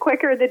turn it, the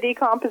quicker the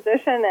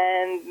decomposition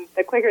and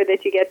the quicker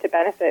that you get to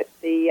benefit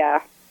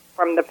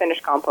from the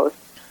finished compost.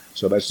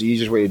 So that's the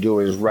easiest way to do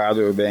it, is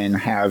rather than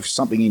have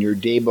something in your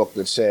day book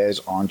that says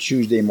on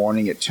Tuesday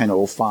morning at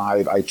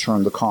 10:05 I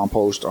turn the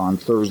compost, on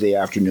Thursday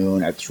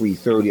afternoon at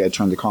 3:30 I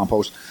turn the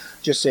compost.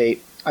 Just say,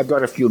 I've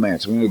got a few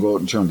minutes. I'm going to go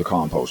out and turn the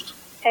compost.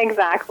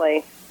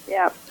 Exactly.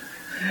 Yeah.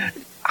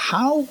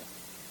 How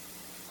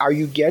are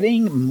you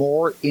getting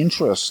more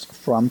interest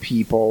from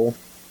people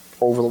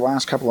over the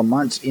last couple of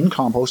months in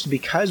composting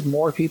because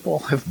more people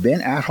have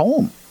been at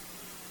home?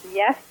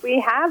 Yes, we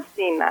have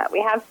seen that.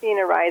 We have seen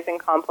a rise in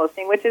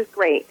composting, which is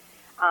great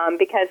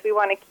because we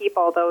want to keep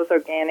all those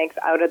organics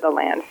out of the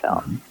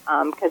landfill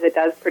because it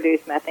does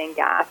produce methane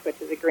gas, which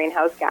is a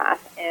greenhouse gas.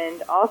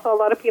 And also a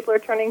lot of people are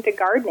turning to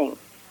gardening.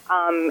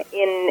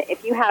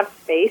 If you have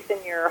space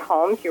in your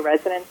homes, your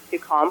residence to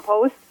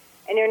compost,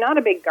 and you're not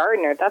a big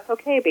gardener, that's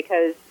okay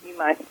because you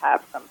might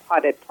have some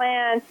potted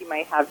plants, you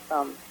might have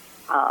some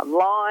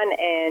lawn,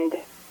 and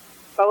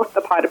both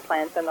the potted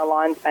plants and the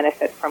lawns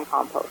benefit from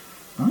compost.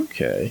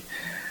 Okay.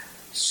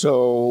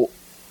 So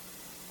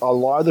a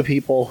lot of the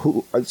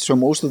people a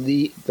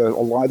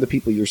lot of the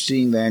people you're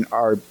seeing then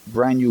are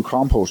brand new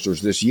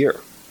composters this year.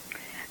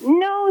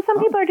 No, some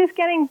people are just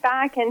getting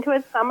back into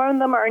it. Some of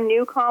them are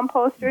new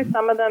composters.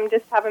 Some of them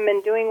just haven't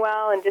been doing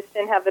well and just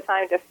didn't have the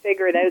time to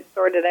figure it out,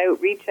 sort it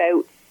out, reach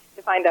out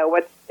to find out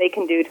what they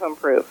can do to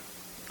improve.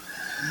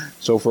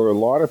 So for a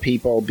lot of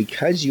people,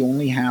 because you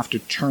only have to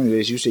turn it,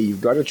 as you say,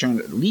 you've got to turn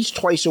it at least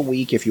twice a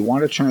week. If you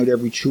want to turn it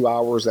every 2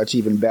 hours, that's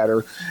even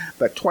better.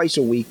 But twice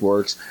a week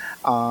works.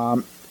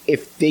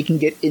 If they can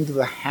get into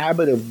the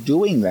habit of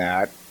doing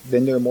that,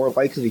 then they're more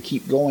likely to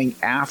keep going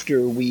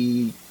after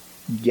we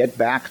get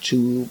back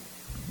to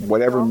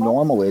whatever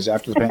normal is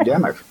after the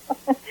pandemic.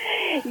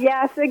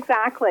 Yes,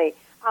 exactly.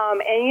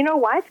 And you know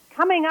what?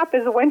 Coming up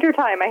is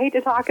wintertime. I hate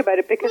to talk about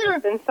it because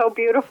it's been so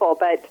beautiful,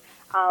 but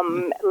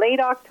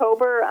late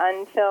October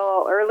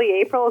until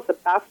early April is the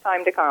best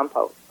time to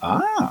compost.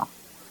 Ah.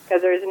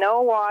 Because there's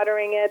no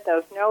watering it,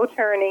 there's no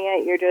turning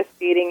it, you're just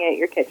feeding it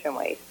your kitchen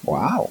waste.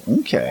 Wow,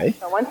 okay.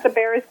 So once the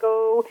bears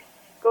go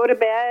to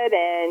bed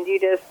and you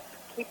just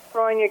keep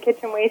throwing your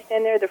kitchen waste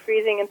in there, the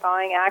freezing and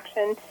thawing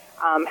action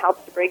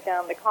helps to break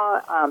down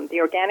the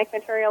organic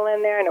material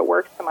in there, and it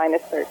works to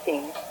minus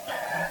 13.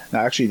 Now,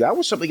 actually, that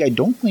was something I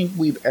don't think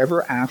we've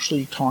ever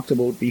actually talked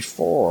about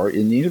before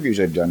in the interviews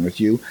I've done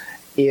with you,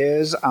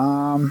 is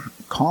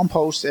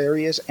compost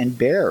areas and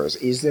bears.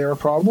 Is there a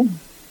problem?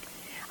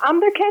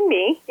 There can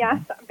be,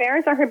 yes.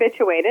 Bears are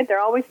habituated. They're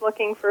always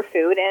looking for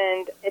food,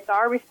 and it's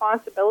our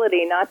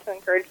responsibility not to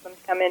encourage them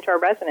to come into our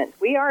residence.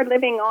 We are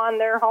living on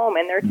their home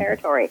and their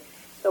territory,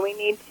 so we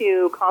need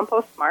to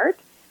compost smart.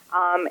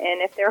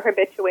 And if they're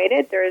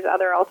habituated, there's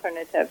other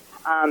alternatives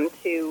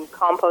to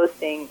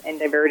composting and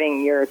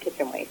diverting your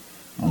kitchen waste.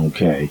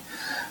 Okay.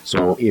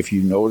 So if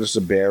you notice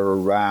a bear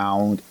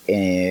around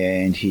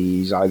and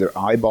he's either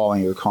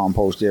eyeballing your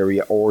compost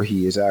area or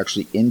he is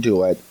actually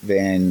into it,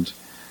 then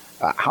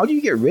how do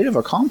you get rid of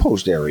a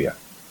compost area?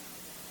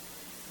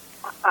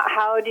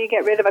 How do you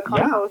get rid of a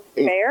compost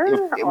bear?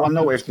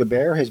 If the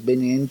bear has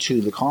been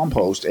into the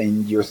compost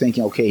and you're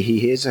thinking, okay,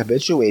 he is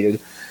habituated,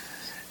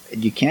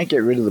 you can't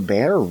get rid of the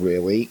bear,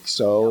 really.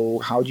 So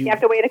how do you... You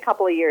have to wait a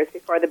couple of years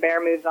before the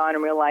bear moves on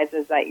and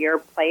realizes that your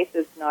place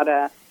is not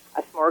a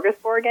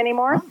smorgasbord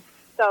anymore. Oh.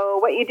 So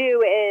what you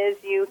do is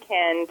you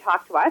can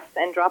talk to us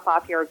and drop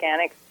off your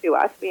organics to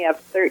us. We have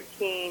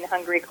 13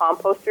 hungry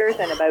composters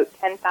and about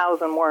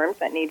 10,000 worms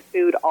that need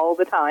food all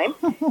the time.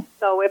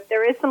 So if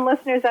there is some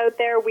listeners out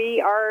there,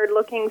 we are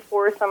looking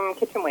for some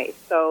kitchen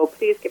waste. So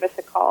please give us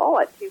a call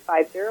at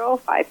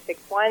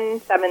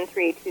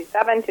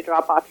 250-561-7327 to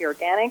drop off your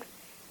organics.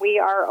 We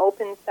are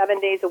open 7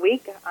 days a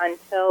week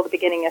until the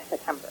beginning of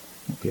September.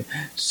 Okay.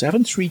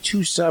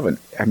 7327.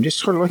 I'm just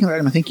sort of looking at it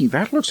and thinking,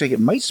 that looks like it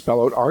might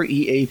spell out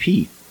REAP.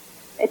 It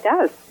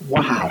does.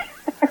 Wow.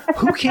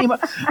 Who came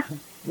up?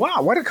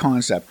 Wow, what a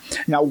concept.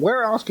 Now,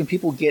 where else can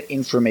people get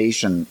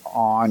information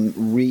on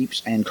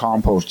REAPs and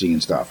composting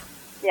and stuff?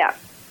 Yeah.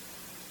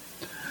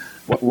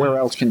 Where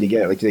else can they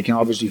get it? Like, they can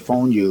obviously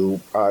phone you.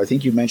 I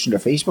think you mentioned a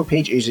Facebook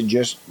page. Is it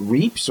just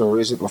REAPs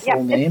or is it the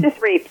full name? It's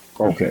just REAPs.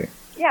 Okay.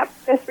 Yeah,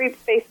 just REAP's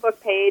Facebook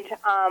page.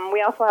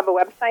 We also have a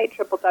website,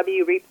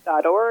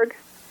 www.reaps.org.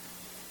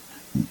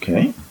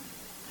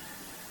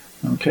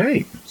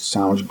 Okay.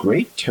 Sounds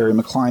great. Terry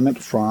McClymont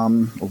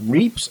from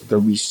REAPS, the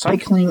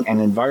Recycling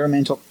and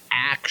Environmental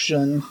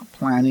Action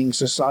Planning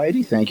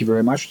Society. Thank you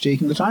very much for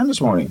taking the time this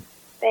morning.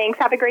 Thanks.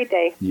 Have a great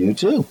day. You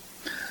too.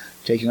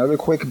 Take another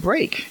quick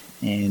break,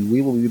 and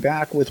we will be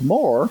back with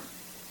more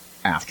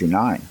after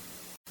 9.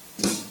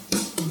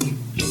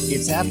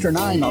 It's After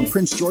 9 on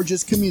Prince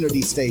George's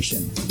Community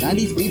Station,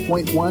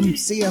 93.1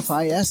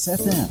 CFIS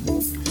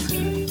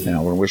FM.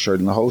 Now, we're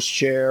Wishart in the host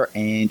chair,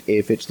 and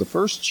if it's the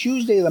first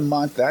Tuesday of the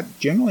month, that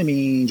generally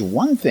means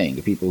one thing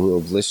to people who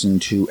have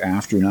listened to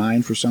After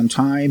 9 for some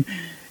time.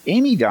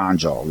 Amy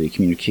Donjal, the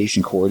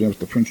communication coordinator with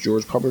the Prince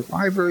George Public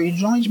Library,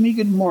 joins me.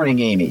 Good morning,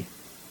 Amy.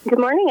 Good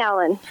morning,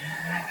 Alan.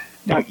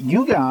 Now,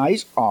 you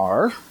guys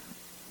are...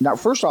 Now,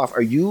 first off,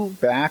 are you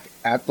back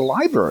at the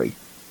library?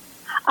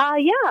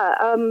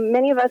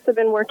 Many of us have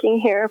been working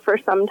here for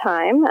some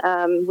time.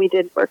 We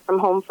did work from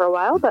home for a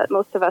while, but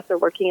most of us are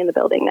working in the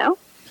building now.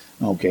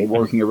 Okay,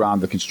 working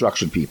around the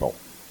construction people.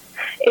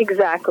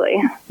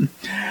 Exactly.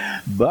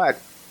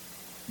 But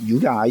you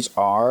guys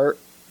are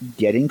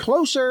getting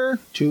closer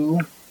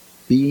to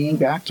being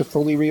back to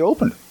fully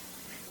reopened.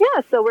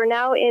 Yeah, so we're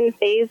now in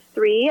phase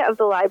 3 of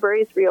the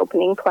library's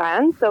reopening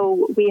plan.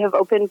 So we have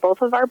opened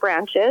both of our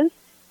branches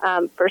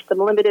for some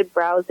limited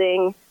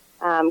browsing,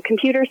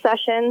 computer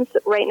sessions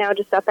right now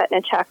just up at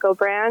Nechako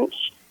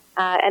branch.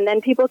 And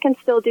then people can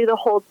still do the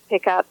holds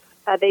pickup.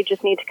 They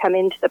just need to come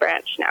into the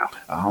branch now.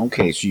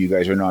 Okay, so you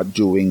guys are not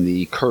doing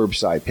the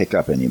curbside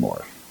pickup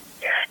anymore?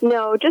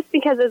 No, just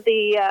because of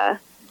the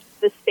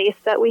space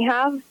that we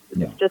have,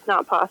 it's just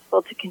not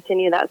possible to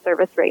continue that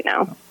service right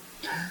now.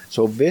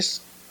 So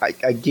this,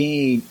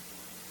 again,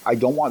 I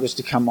don't want this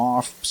to come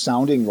off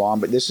sounding wrong,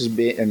 but this has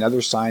been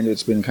another sign that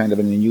it's been kind of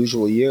an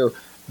unusual year.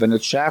 The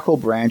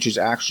Nechako branch is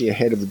actually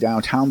ahead of the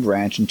downtown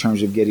branch in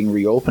terms of getting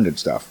reopened and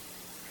stuff.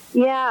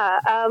 Yeah,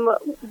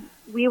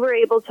 we were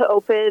able to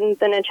open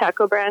the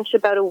Nechako branch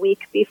about a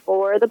week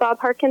before the Bob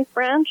Harkins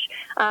branch,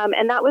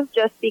 and that was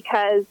just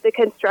because the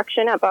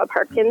construction at Bob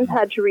Harkins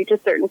had to reach a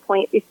certain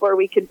point before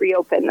we could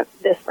reopen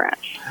this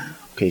branch.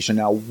 Okay, so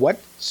now what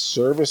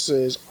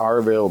services are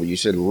available? You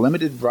said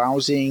limited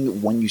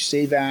browsing. When you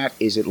say that,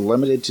 is it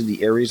limited to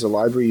the areas of the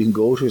library you can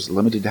go to? Is it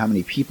limited to how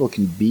many people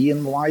can be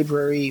in the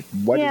library?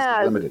 What is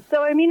the limited?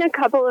 So, I mean, a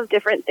couple of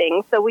different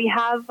things. So we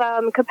have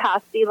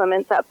capacity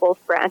limits at both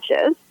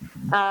branches.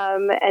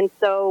 And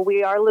so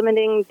we are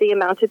limiting the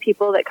amount of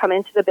people that come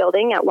into the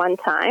building at one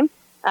time,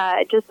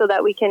 just so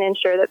that we can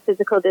ensure that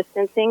physical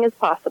distancing is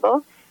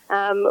possible.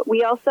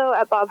 We also,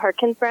 at Bob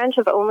Harkin's branch,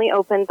 have only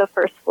opened the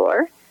first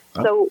floor.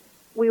 Oh. So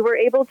we were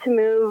able to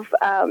move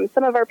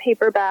some of our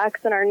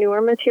paperbacks and our newer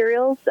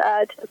materials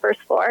to the first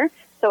floor,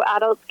 so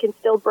adults can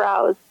still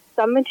browse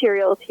some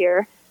materials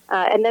here.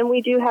 And then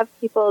we do have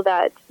people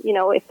that, you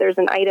know, if there's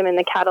an item in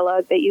the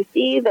catalog that you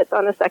see that's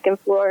on the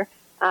second floor,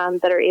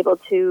 that are able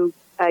to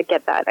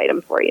get that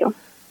item for you.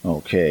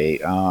 Okay.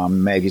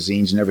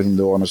 Magazines and everything,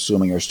 though, I'm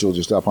assuming are still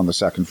just up on the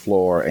second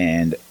floor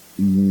and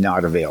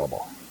not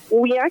available.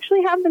 We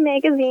actually have the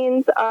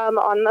magazines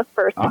on the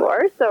first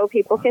floor, so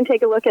people can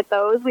take a look at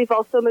those. We've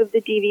also moved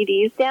the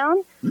DVDs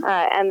down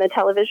and the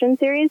television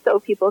series, so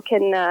people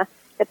can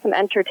get some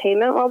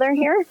entertainment while they're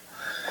here.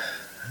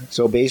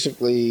 So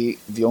basically,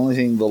 the only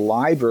thing the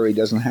library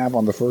doesn't have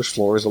on the first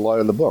floor is a lot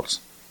of the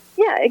books.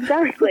 Yeah,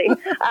 exactly.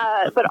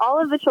 But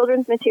all of the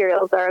children's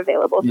materials are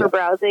available for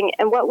browsing,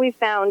 and what we've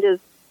found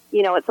is,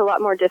 you know, it's a lot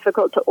more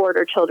difficult to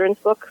order children's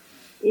books,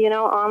 you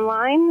know,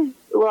 online.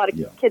 A lot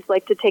of kids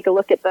like to take a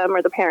look at them,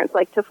 or the parents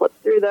like to flip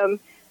through them.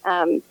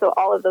 So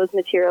all of those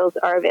materials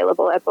are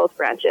available at both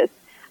branches.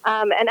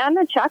 And on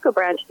the Chaco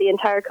branch, the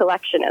entire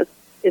collection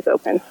is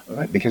open.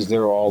 Right, because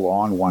they're all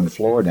on one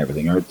floor and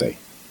everything, aren't they?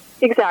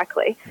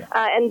 Exactly. Yeah.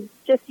 And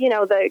just, you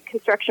know, the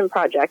construction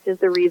project is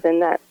the reason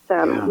that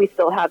we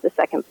still have the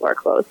second floor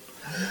closed.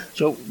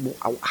 So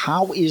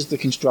how is the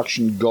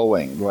construction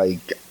going?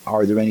 Like,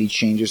 are there any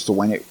changes to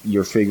when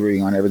you're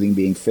figuring on everything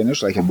being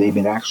finished? Like, have they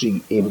been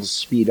actually able to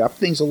speed up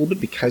things a little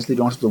bit because they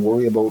don't have to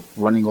worry about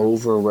running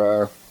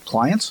over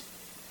clients?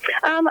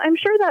 I'm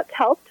sure that's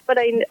helped, but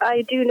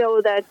I do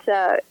know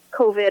that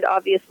COVID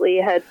obviously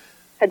had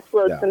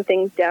slowed some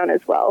things down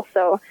as well.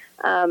 So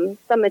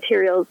some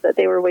materials that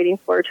they were waiting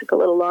for took a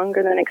little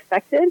longer than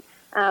expected.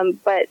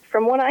 But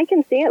from what I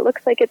can see, it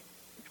looks like it's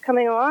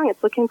coming along.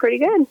 It's looking pretty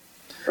good.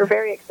 We're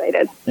very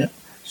excited. Yeah.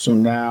 So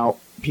now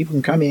people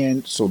can come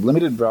in. So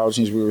limited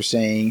browsing, as we were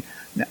saying.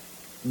 Now,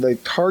 the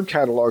card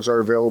catalogs are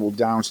available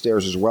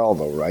downstairs as well,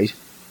 though, right?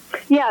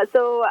 Yeah.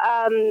 So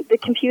the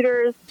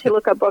computers to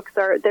look up books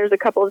there's a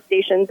couple of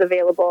stations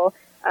available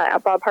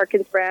at Bob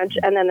Harkin's branch,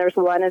 and then there's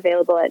one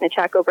available at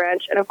Nechako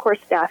branch. And of course,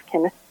 staff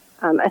can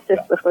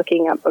assist with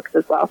looking up books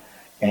as well.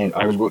 And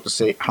I was about to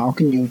say, how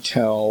can you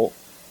tell?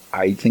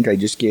 I think I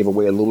just gave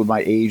away a little of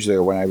my age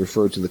there when I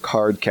referred to the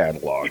card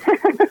catalog.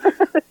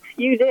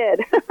 You did.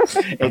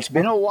 It's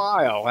been a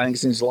while, I think,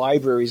 since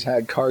libraries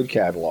had card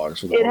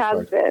catalogs. It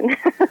has been.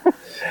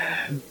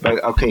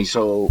 But, okay,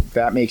 so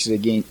that makes it,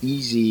 again,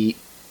 easy.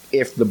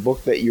 If the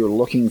book that you're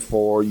looking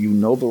for, you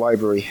know the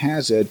library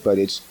has it, but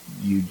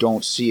you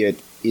don't see it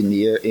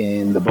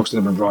in the books that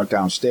have been brought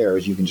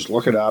downstairs. You can just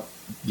look it up,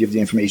 give the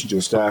information to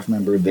a staff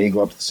member, they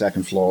go up to the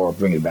second floor,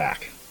 bring it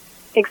back.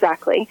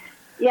 Exactly.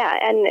 Yeah,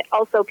 and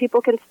also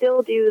people can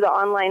still do the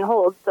online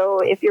hold. So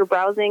if you're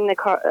browsing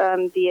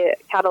the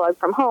catalog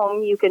from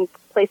home, you can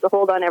place a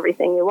hold on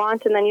everything you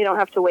want, and then you don't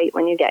have to wait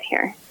when you get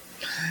here.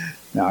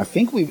 Now, I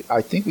think we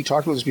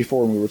talked about this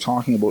before when we were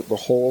talking about the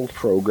hold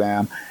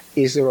program.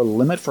 Is there a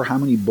limit for how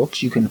many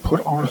books you can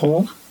put on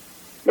hold?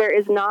 There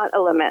is not a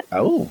limit.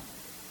 Oh.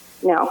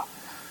 No.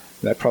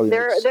 That probably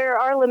there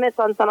are limits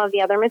on some of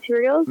the other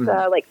materials,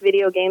 like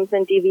video games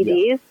and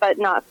DVDs, but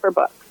not for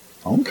books.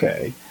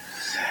 Okay.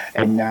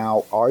 And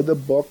now, are the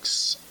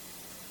books,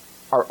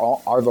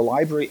 are the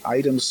library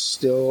items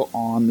still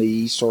on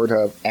the sort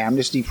of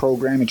amnesty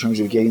program in terms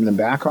of getting them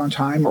back on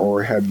time,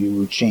 or have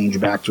you changed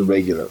back to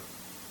regular?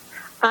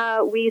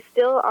 We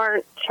still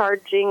aren't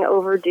charging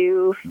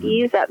overdue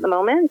fees at the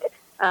moment,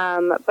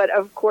 but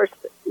of course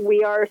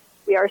we are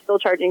still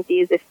charging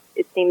fees if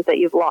it seems that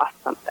you've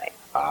lost something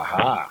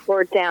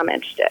or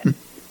damaged it.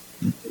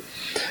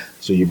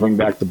 So you bring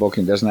back the book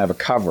and it doesn't have a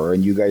cover,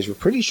 and you guys were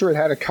pretty sure it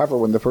had a cover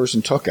when the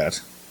person took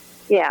it.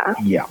 Yeah.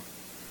 Yeah.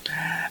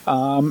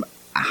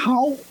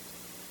 How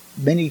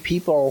many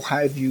people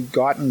have you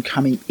gotten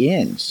coming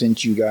in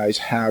since you guys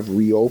have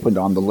reopened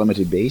on the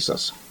limited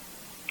basis?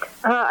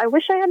 I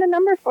wish I had a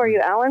number for you,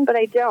 Alan, but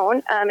I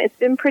don't. It's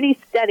been pretty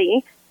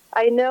steady.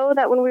 I know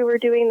that when we were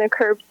doing the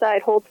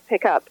curbside hold to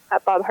pick up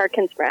at Bob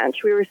Harkin's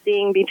branch, we were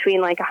seeing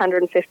between like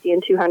 150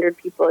 and 200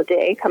 people a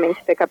day coming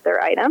to pick up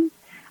their items.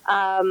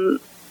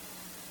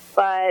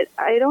 But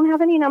I don't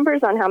have any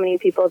numbers on how many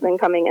people have been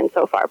coming in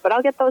so far, but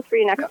I'll get those for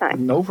you next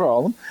time. No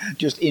problem.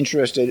 Just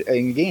interested,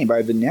 and again,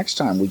 by the next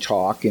time we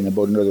talk in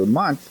about another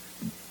month,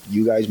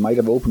 you guys might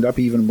have opened up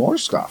even more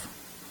stuff.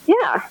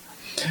 Yeah.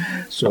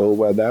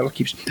 So that'll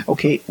keep...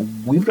 Okay,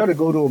 we've got to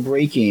go to a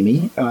break,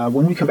 Amy.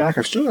 When we come back,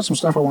 I've still got some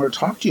stuff I want to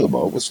talk to you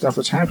about with stuff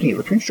that's happening at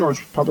the Prince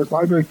George Public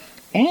Library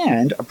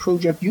and a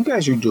project you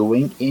guys are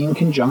doing in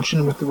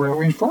conjunction with the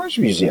Railway and Forest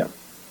Museum.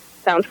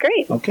 Sounds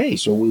great. Okay,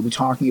 so we'll be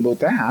talking about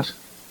that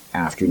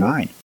After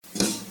 9.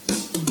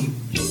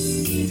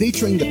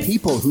 Featuring the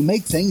people who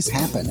make things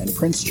happen in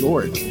Prince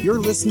George. You're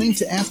listening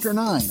to After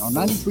 9 on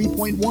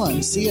 93.1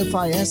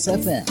 CFIS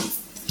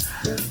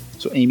FM.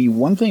 So, Amy,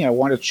 one thing I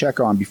want to check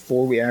on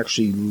before we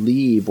actually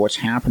leave what's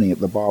happening at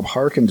the Bob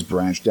Harkins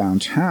branch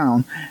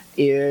downtown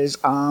is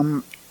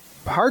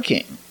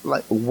parking.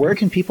 Like, where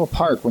can people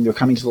park when they're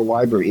coming to the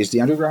library? Is the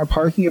underground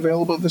parking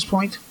available at this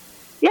point?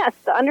 Yes,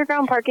 the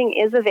underground parking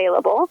is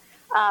available.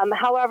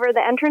 However,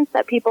 the entrance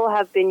that people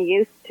have been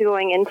used to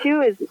going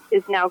into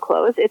is now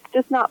closed. It's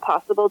just not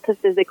possible to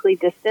physically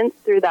distance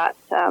through that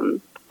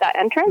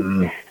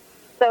entrance.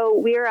 So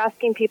we are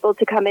asking people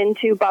to come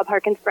into Bob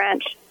Harkins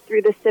branch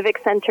through the Civic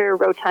Center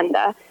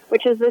Rotunda,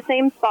 which is the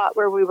same spot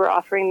where we were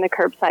offering the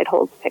curbside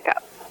holds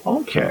pickup.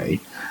 Okay.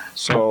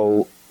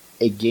 So,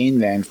 again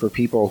then, for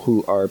people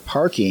who are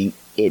parking,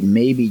 it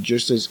may be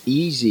just as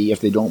easy, if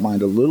they don't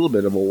mind a little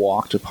bit of a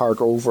walk, to park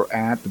over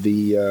at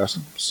the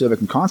Civic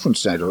and Conference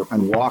Center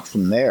and walk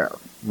from there,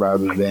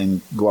 rather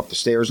than go up the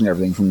stairs and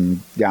everything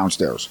from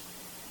downstairs.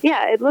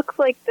 Yeah, it looks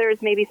like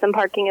there's maybe some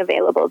parking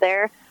available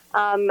there.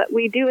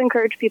 We do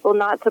encourage people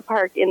not to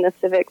park in the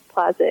Civic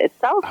Plaza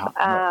itself,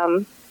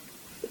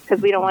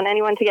 because we don't want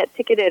anyone to get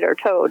ticketed or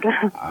towed.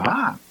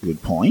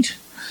 Good point.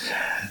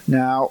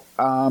 Now,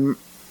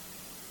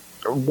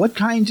 what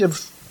kinds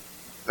of...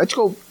 Let's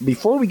go,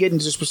 before we get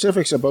into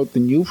specifics about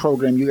the new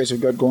program you guys have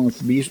got going with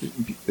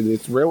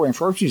the Railway and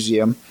Forest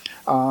Museum,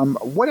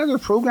 what other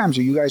programs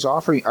are you guys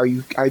offering?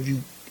 Have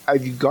you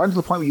gotten to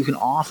the point where you can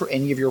offer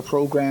any of your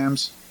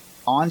programs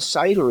on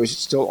site, or is it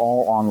still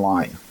all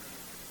online?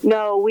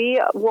 No,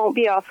 we won't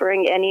be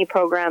offering any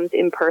programs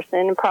in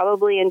person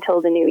probably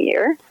until the new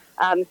year.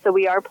 So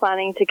we are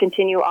planning to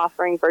continue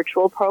offering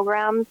virtual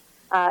programs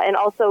and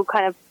also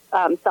kind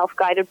of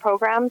self-guided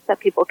programs that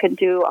people can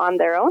do on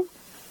their own.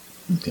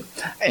 Okay.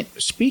 And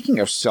speaking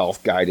of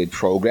self-guided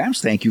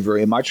programs, thank you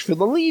very much for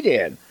the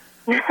lead-in.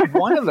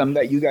 One of them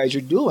that you guys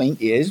are doing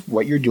is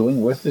what you're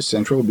doing with the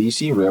Central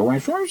BC Railway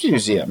and Forest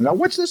Museum. Now,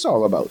 what's this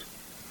all about?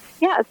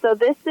 Yeah, so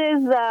this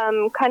is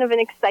kind of an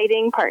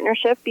exciting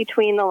partnership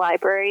between the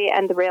library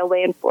and the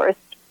Railway and Forest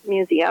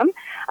Museum.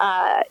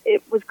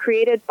 It was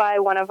created by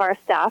one of our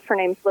staff. Her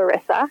name's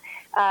Larissa.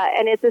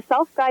 And it's a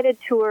self-guided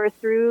tour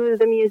through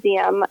the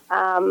museum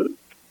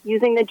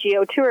using the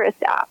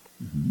GeoTourist app.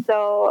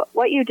 So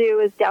what you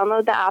do is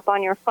download the app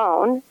on your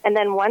phone, and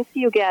then once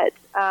you get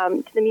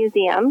to the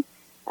museum,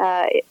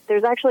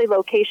 there's actually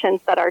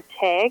locations that are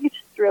tagged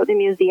throughout the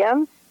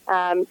museum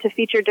to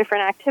feature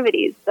different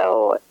activities.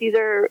 So these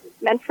are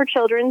meant for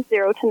children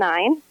 0 to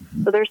 9.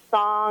 So there's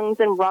songs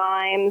and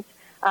rhymes,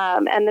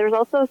 and there's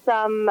also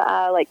some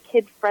like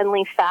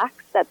kid-friendly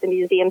facts that the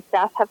museum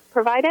staff have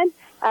provided.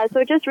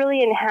 So it just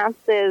really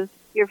enhances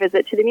your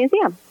visit to the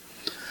museum.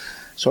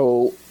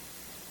 So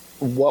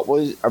what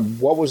was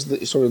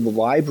the sort of the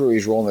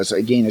library's role in this?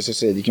 Again, as I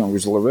said, it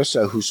was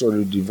Larissa who sort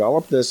of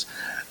developed this,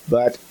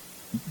 but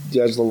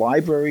does the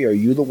library, are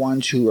you the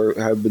ones who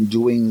have been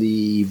doing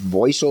the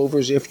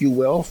voiceovers, if you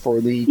will, for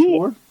the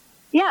tour?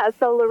 Yeah,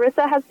 so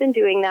Larissa has been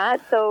doing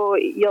that. So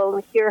you'll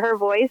hear her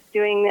voice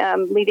doing,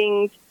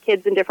 leading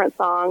kids in different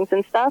songs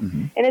and stuff.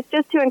 And it's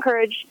just to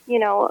encourage,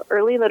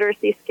 early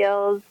literacy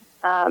skills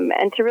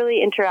and to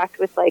really interact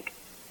with, like,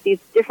 these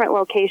different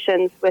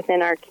locations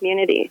within our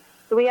community.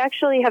 So we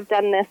actually have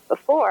done this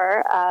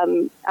before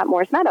at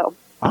Moores Meadow.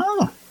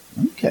 Oh,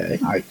 okay.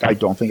 I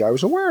don't think I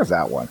was aware of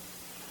that one.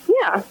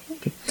 Yeah.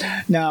 Okay.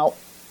 Now,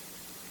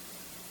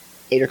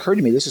 it occurred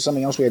to me, this is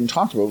something else we hadn't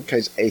talked about,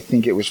 because I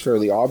think it was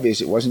fairly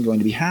obvious it wasn't going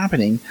to be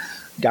happening,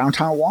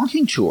 downtown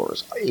walking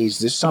tours. Is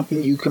this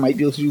something you might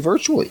be able to do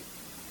virtually?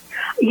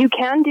 You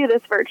can do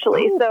this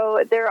virtually.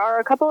 So there are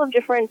a couple of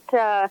different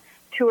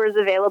tours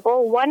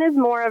available. One is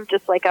more of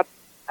just like a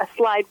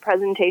slide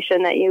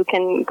presentation that you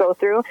can go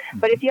through.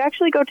 But if you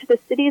actually go to the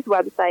city's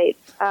website,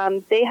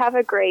 they have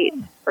a great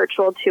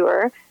virtual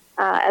tour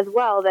as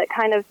well that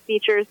kind of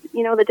features,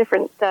 the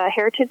different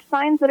heritage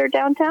signs that are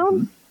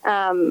downtown.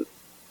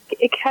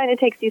 It kind of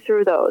takes you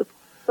through those.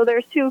 So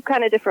there's two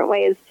kind of different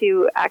ways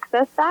to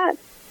access that.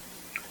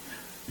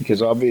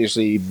 Because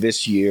obviously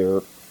this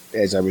year,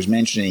 as I was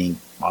mentioning,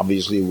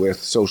 obviously with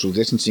social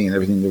distancing and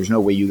everything, there's no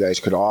way you guys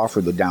could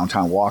offer the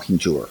downtown walking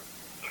tour.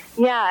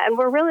 Yeah, and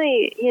we're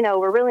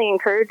really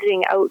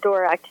encouraging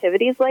outdoor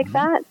activities like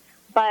that,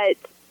 but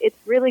it's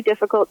really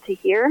difficult to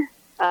hear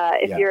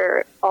if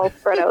you're all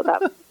spread out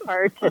that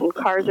part and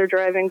cars are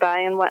driving by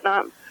and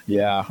whatnot.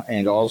 Yeah,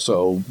 and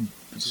also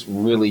it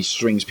really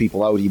strings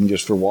people out even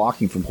just for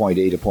walking from point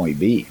A to point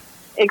B.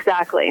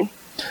 Exactly.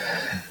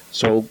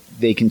 So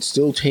they can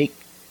still take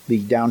the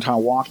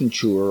downtown walking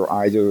tour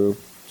either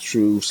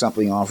through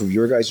something off of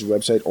your guys'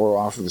 website or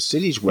off of the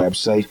city's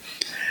website.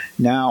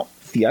 Now,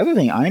 the other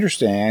thing I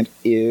understand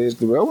is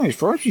the Railway and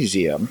Forest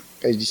Museum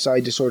has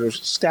decided to sort of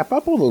step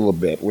up a little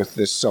bit with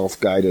this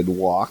self-guided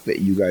walk that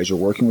you guys are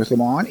working with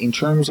them on in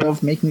terms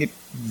of making it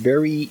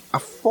very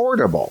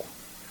affordable.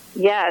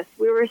 Yes,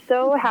 we were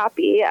so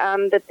happy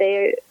that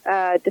they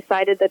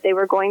decided that they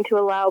were going to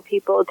allow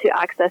people to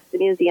access the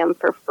museum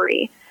for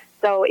free.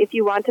 So if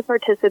you want to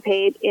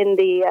participate in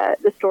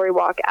the story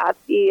walk at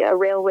the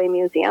Railway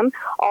Museum,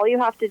 all you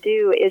have to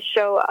do is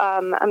show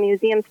a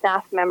museum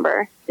staff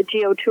member the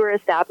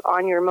GeoTourist app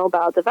on your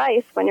mobile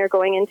device when you're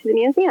going into the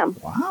museum.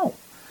 Wow.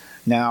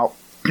 Now,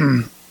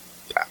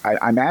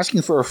 I'm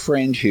asking for a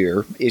friend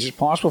here. Is it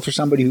possible for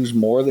somebody who's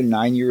more than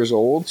 9 years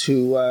old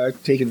to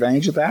take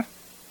advantage of that?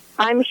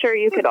 I'm sure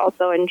you could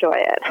also enjoy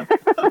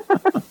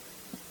it.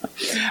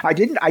 I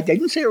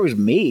didn't say it was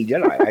me,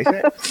 did I? I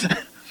said,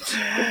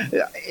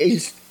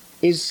 is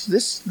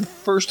this the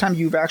first time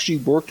you've actually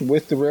worked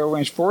with the Railway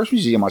and Forest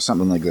Museum on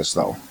something like this,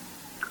 though?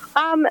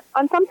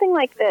 On something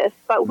like this,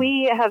 but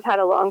we have had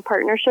a long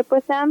partnership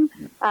with them.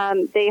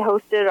 They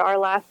hosted our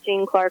last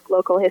Gene Clark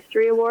Local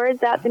History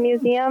Awards at the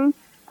museum.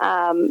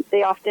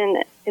 They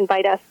often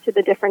invite us to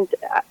the different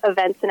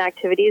events and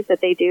activities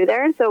that they do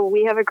there. So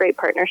we have a great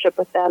partnership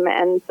with them,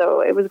 and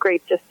so it was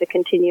great just to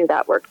continue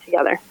that work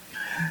together.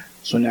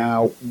 So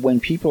now, when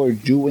people are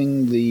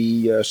doing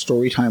the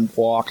Storytime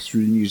walk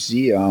through the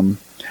museum,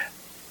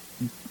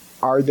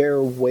 are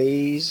there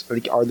ways,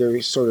 are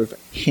there sort of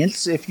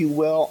hints, if you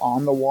will,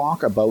 on the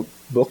walk about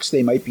books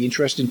they might be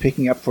interested in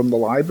picking up from the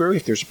library,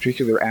 if there's a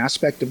particular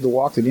aspect of the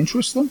walk that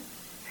interests them?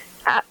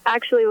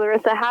 Actually,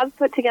 Larissa has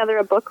put together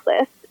a book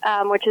list,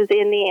 which is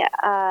in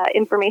the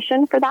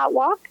information for that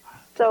walk,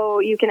 so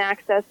you can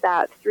access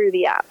that through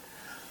the app.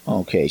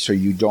 Okay, so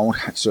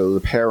so the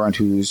parent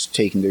who's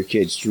taking their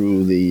kids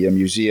through the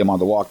museum on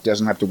the walk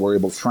doesn't have to worry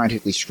about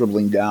frantically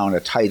scribbling down a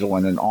title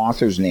and an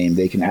author's name.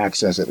 They can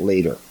access it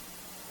later.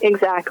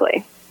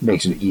 Exactly.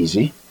 Makes it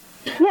easy.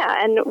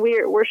 Yeah, and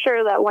we're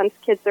sure that once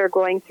kids are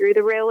going through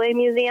the Railway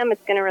Museum,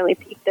 it's going to really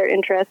pique their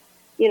interest,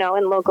 in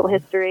local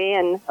history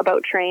and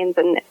about trains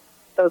and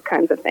those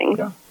kinds of things.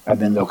 Yeah. And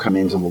then they'll come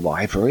into the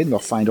library and they'll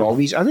find all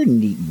these other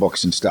neat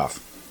books and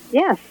stuff.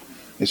 Yes.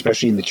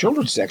 Especially in the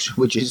children's section,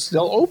 which is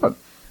still open.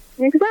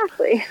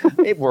 Exactly.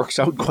 It works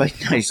out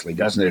quite nicely,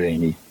 doesn't it,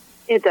 Amy?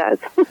 It does.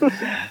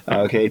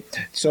 Okay.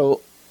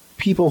 So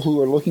people who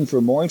are looking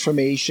for more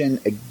information,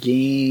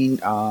 again,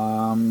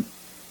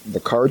 the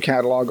card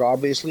catalog,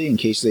 obviously, in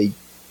case they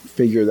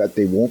figure that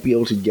they won't be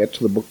able to get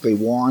to the book they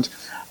want.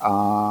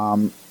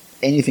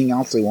 Anything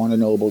else they want to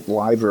know about the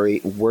library,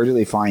 where do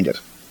they find it?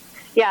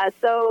 Yeah,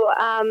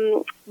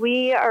 so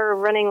we are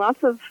running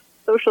lots of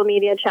social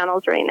media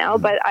channels right now,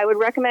 but I would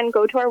recommend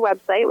go to our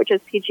website, which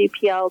is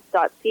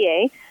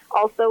pgpl.ca.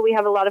 Also, we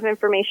have a lot of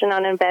information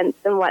on events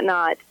and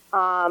whatnot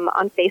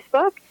on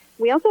Facebook.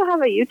 We also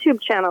have a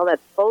YouTube channel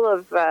that's full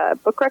of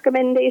book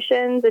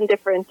recommendations and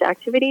different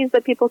activities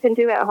that people can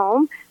do at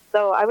home.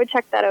 So I would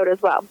check that out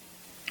as well.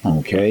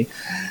 Okay.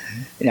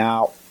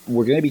 Now,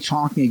 we're going to be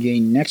talking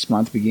again next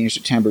month, beginning of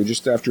September,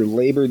 just after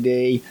Labor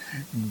Day.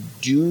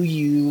 Do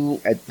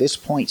you, at this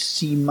point,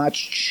 see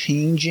much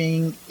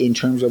changing in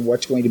terms of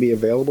what's going to be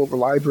available at the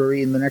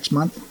library in the next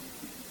month?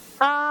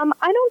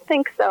 I don't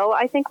think so.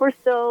 I think we're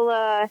still,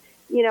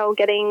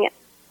 getting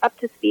up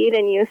to speed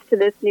and used to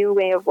this new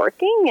way of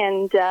working,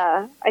 and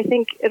I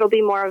think it'll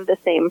be more of the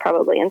same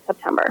probably in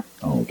September.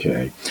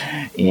 Okay.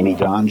 Amy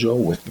Donjo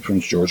with the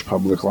Prince George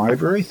Public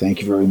Library,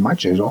 thank you very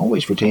much, as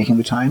always, for taking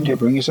the time to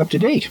bring us up to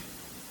date.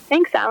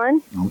 Thanks,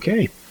 Alan.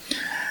 Okay.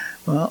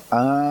 Well,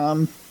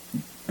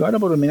 got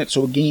about a minute.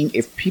 So again,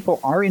 if people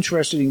are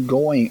interested in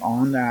going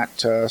on that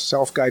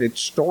self-guided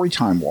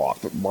storytime walk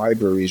that the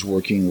library is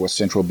working with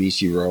Central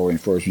BC Railway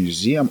and Forest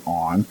Museum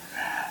on,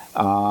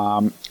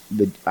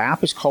 the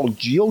app is called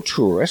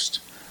GeoTourist.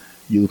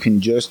 You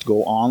can just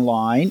go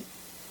online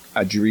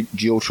at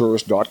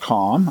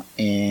geotourist.com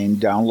and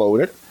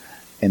download it.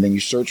 And then you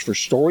search for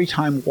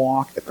Storytime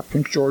Walk at the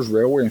Prince George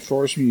Railway and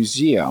Forest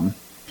Museum.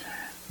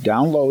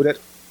 Download it.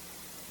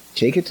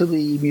 Take it to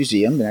the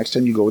museum the next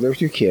time you go there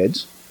with your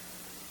kids.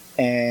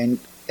 And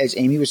as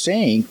Amy was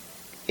saying,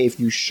 if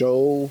you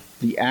show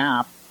the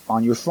app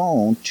on your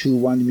phone to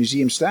one of the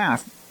museum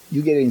staff,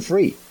 you get in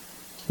free.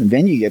 And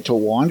then you get to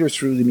wander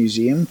through the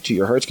museum to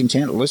your heart's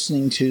content,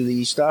 listening to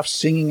the stuff,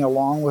 singing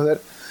along with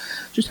it,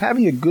 just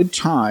having a good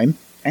time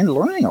and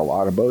learning a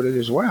lot about it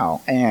as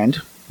well.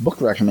 And book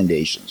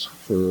recommendations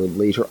for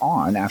later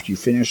on. After you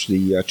finish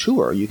the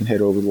tour, you can head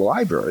over to the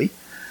library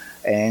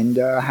and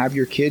have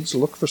your kids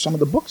look for some of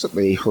the books that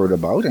they heard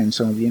about and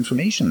some of the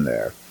information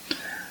there.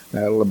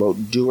 That'll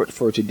about do it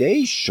for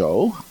today's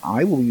show.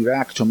 I will be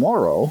back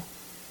tomorrow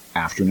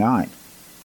after 9.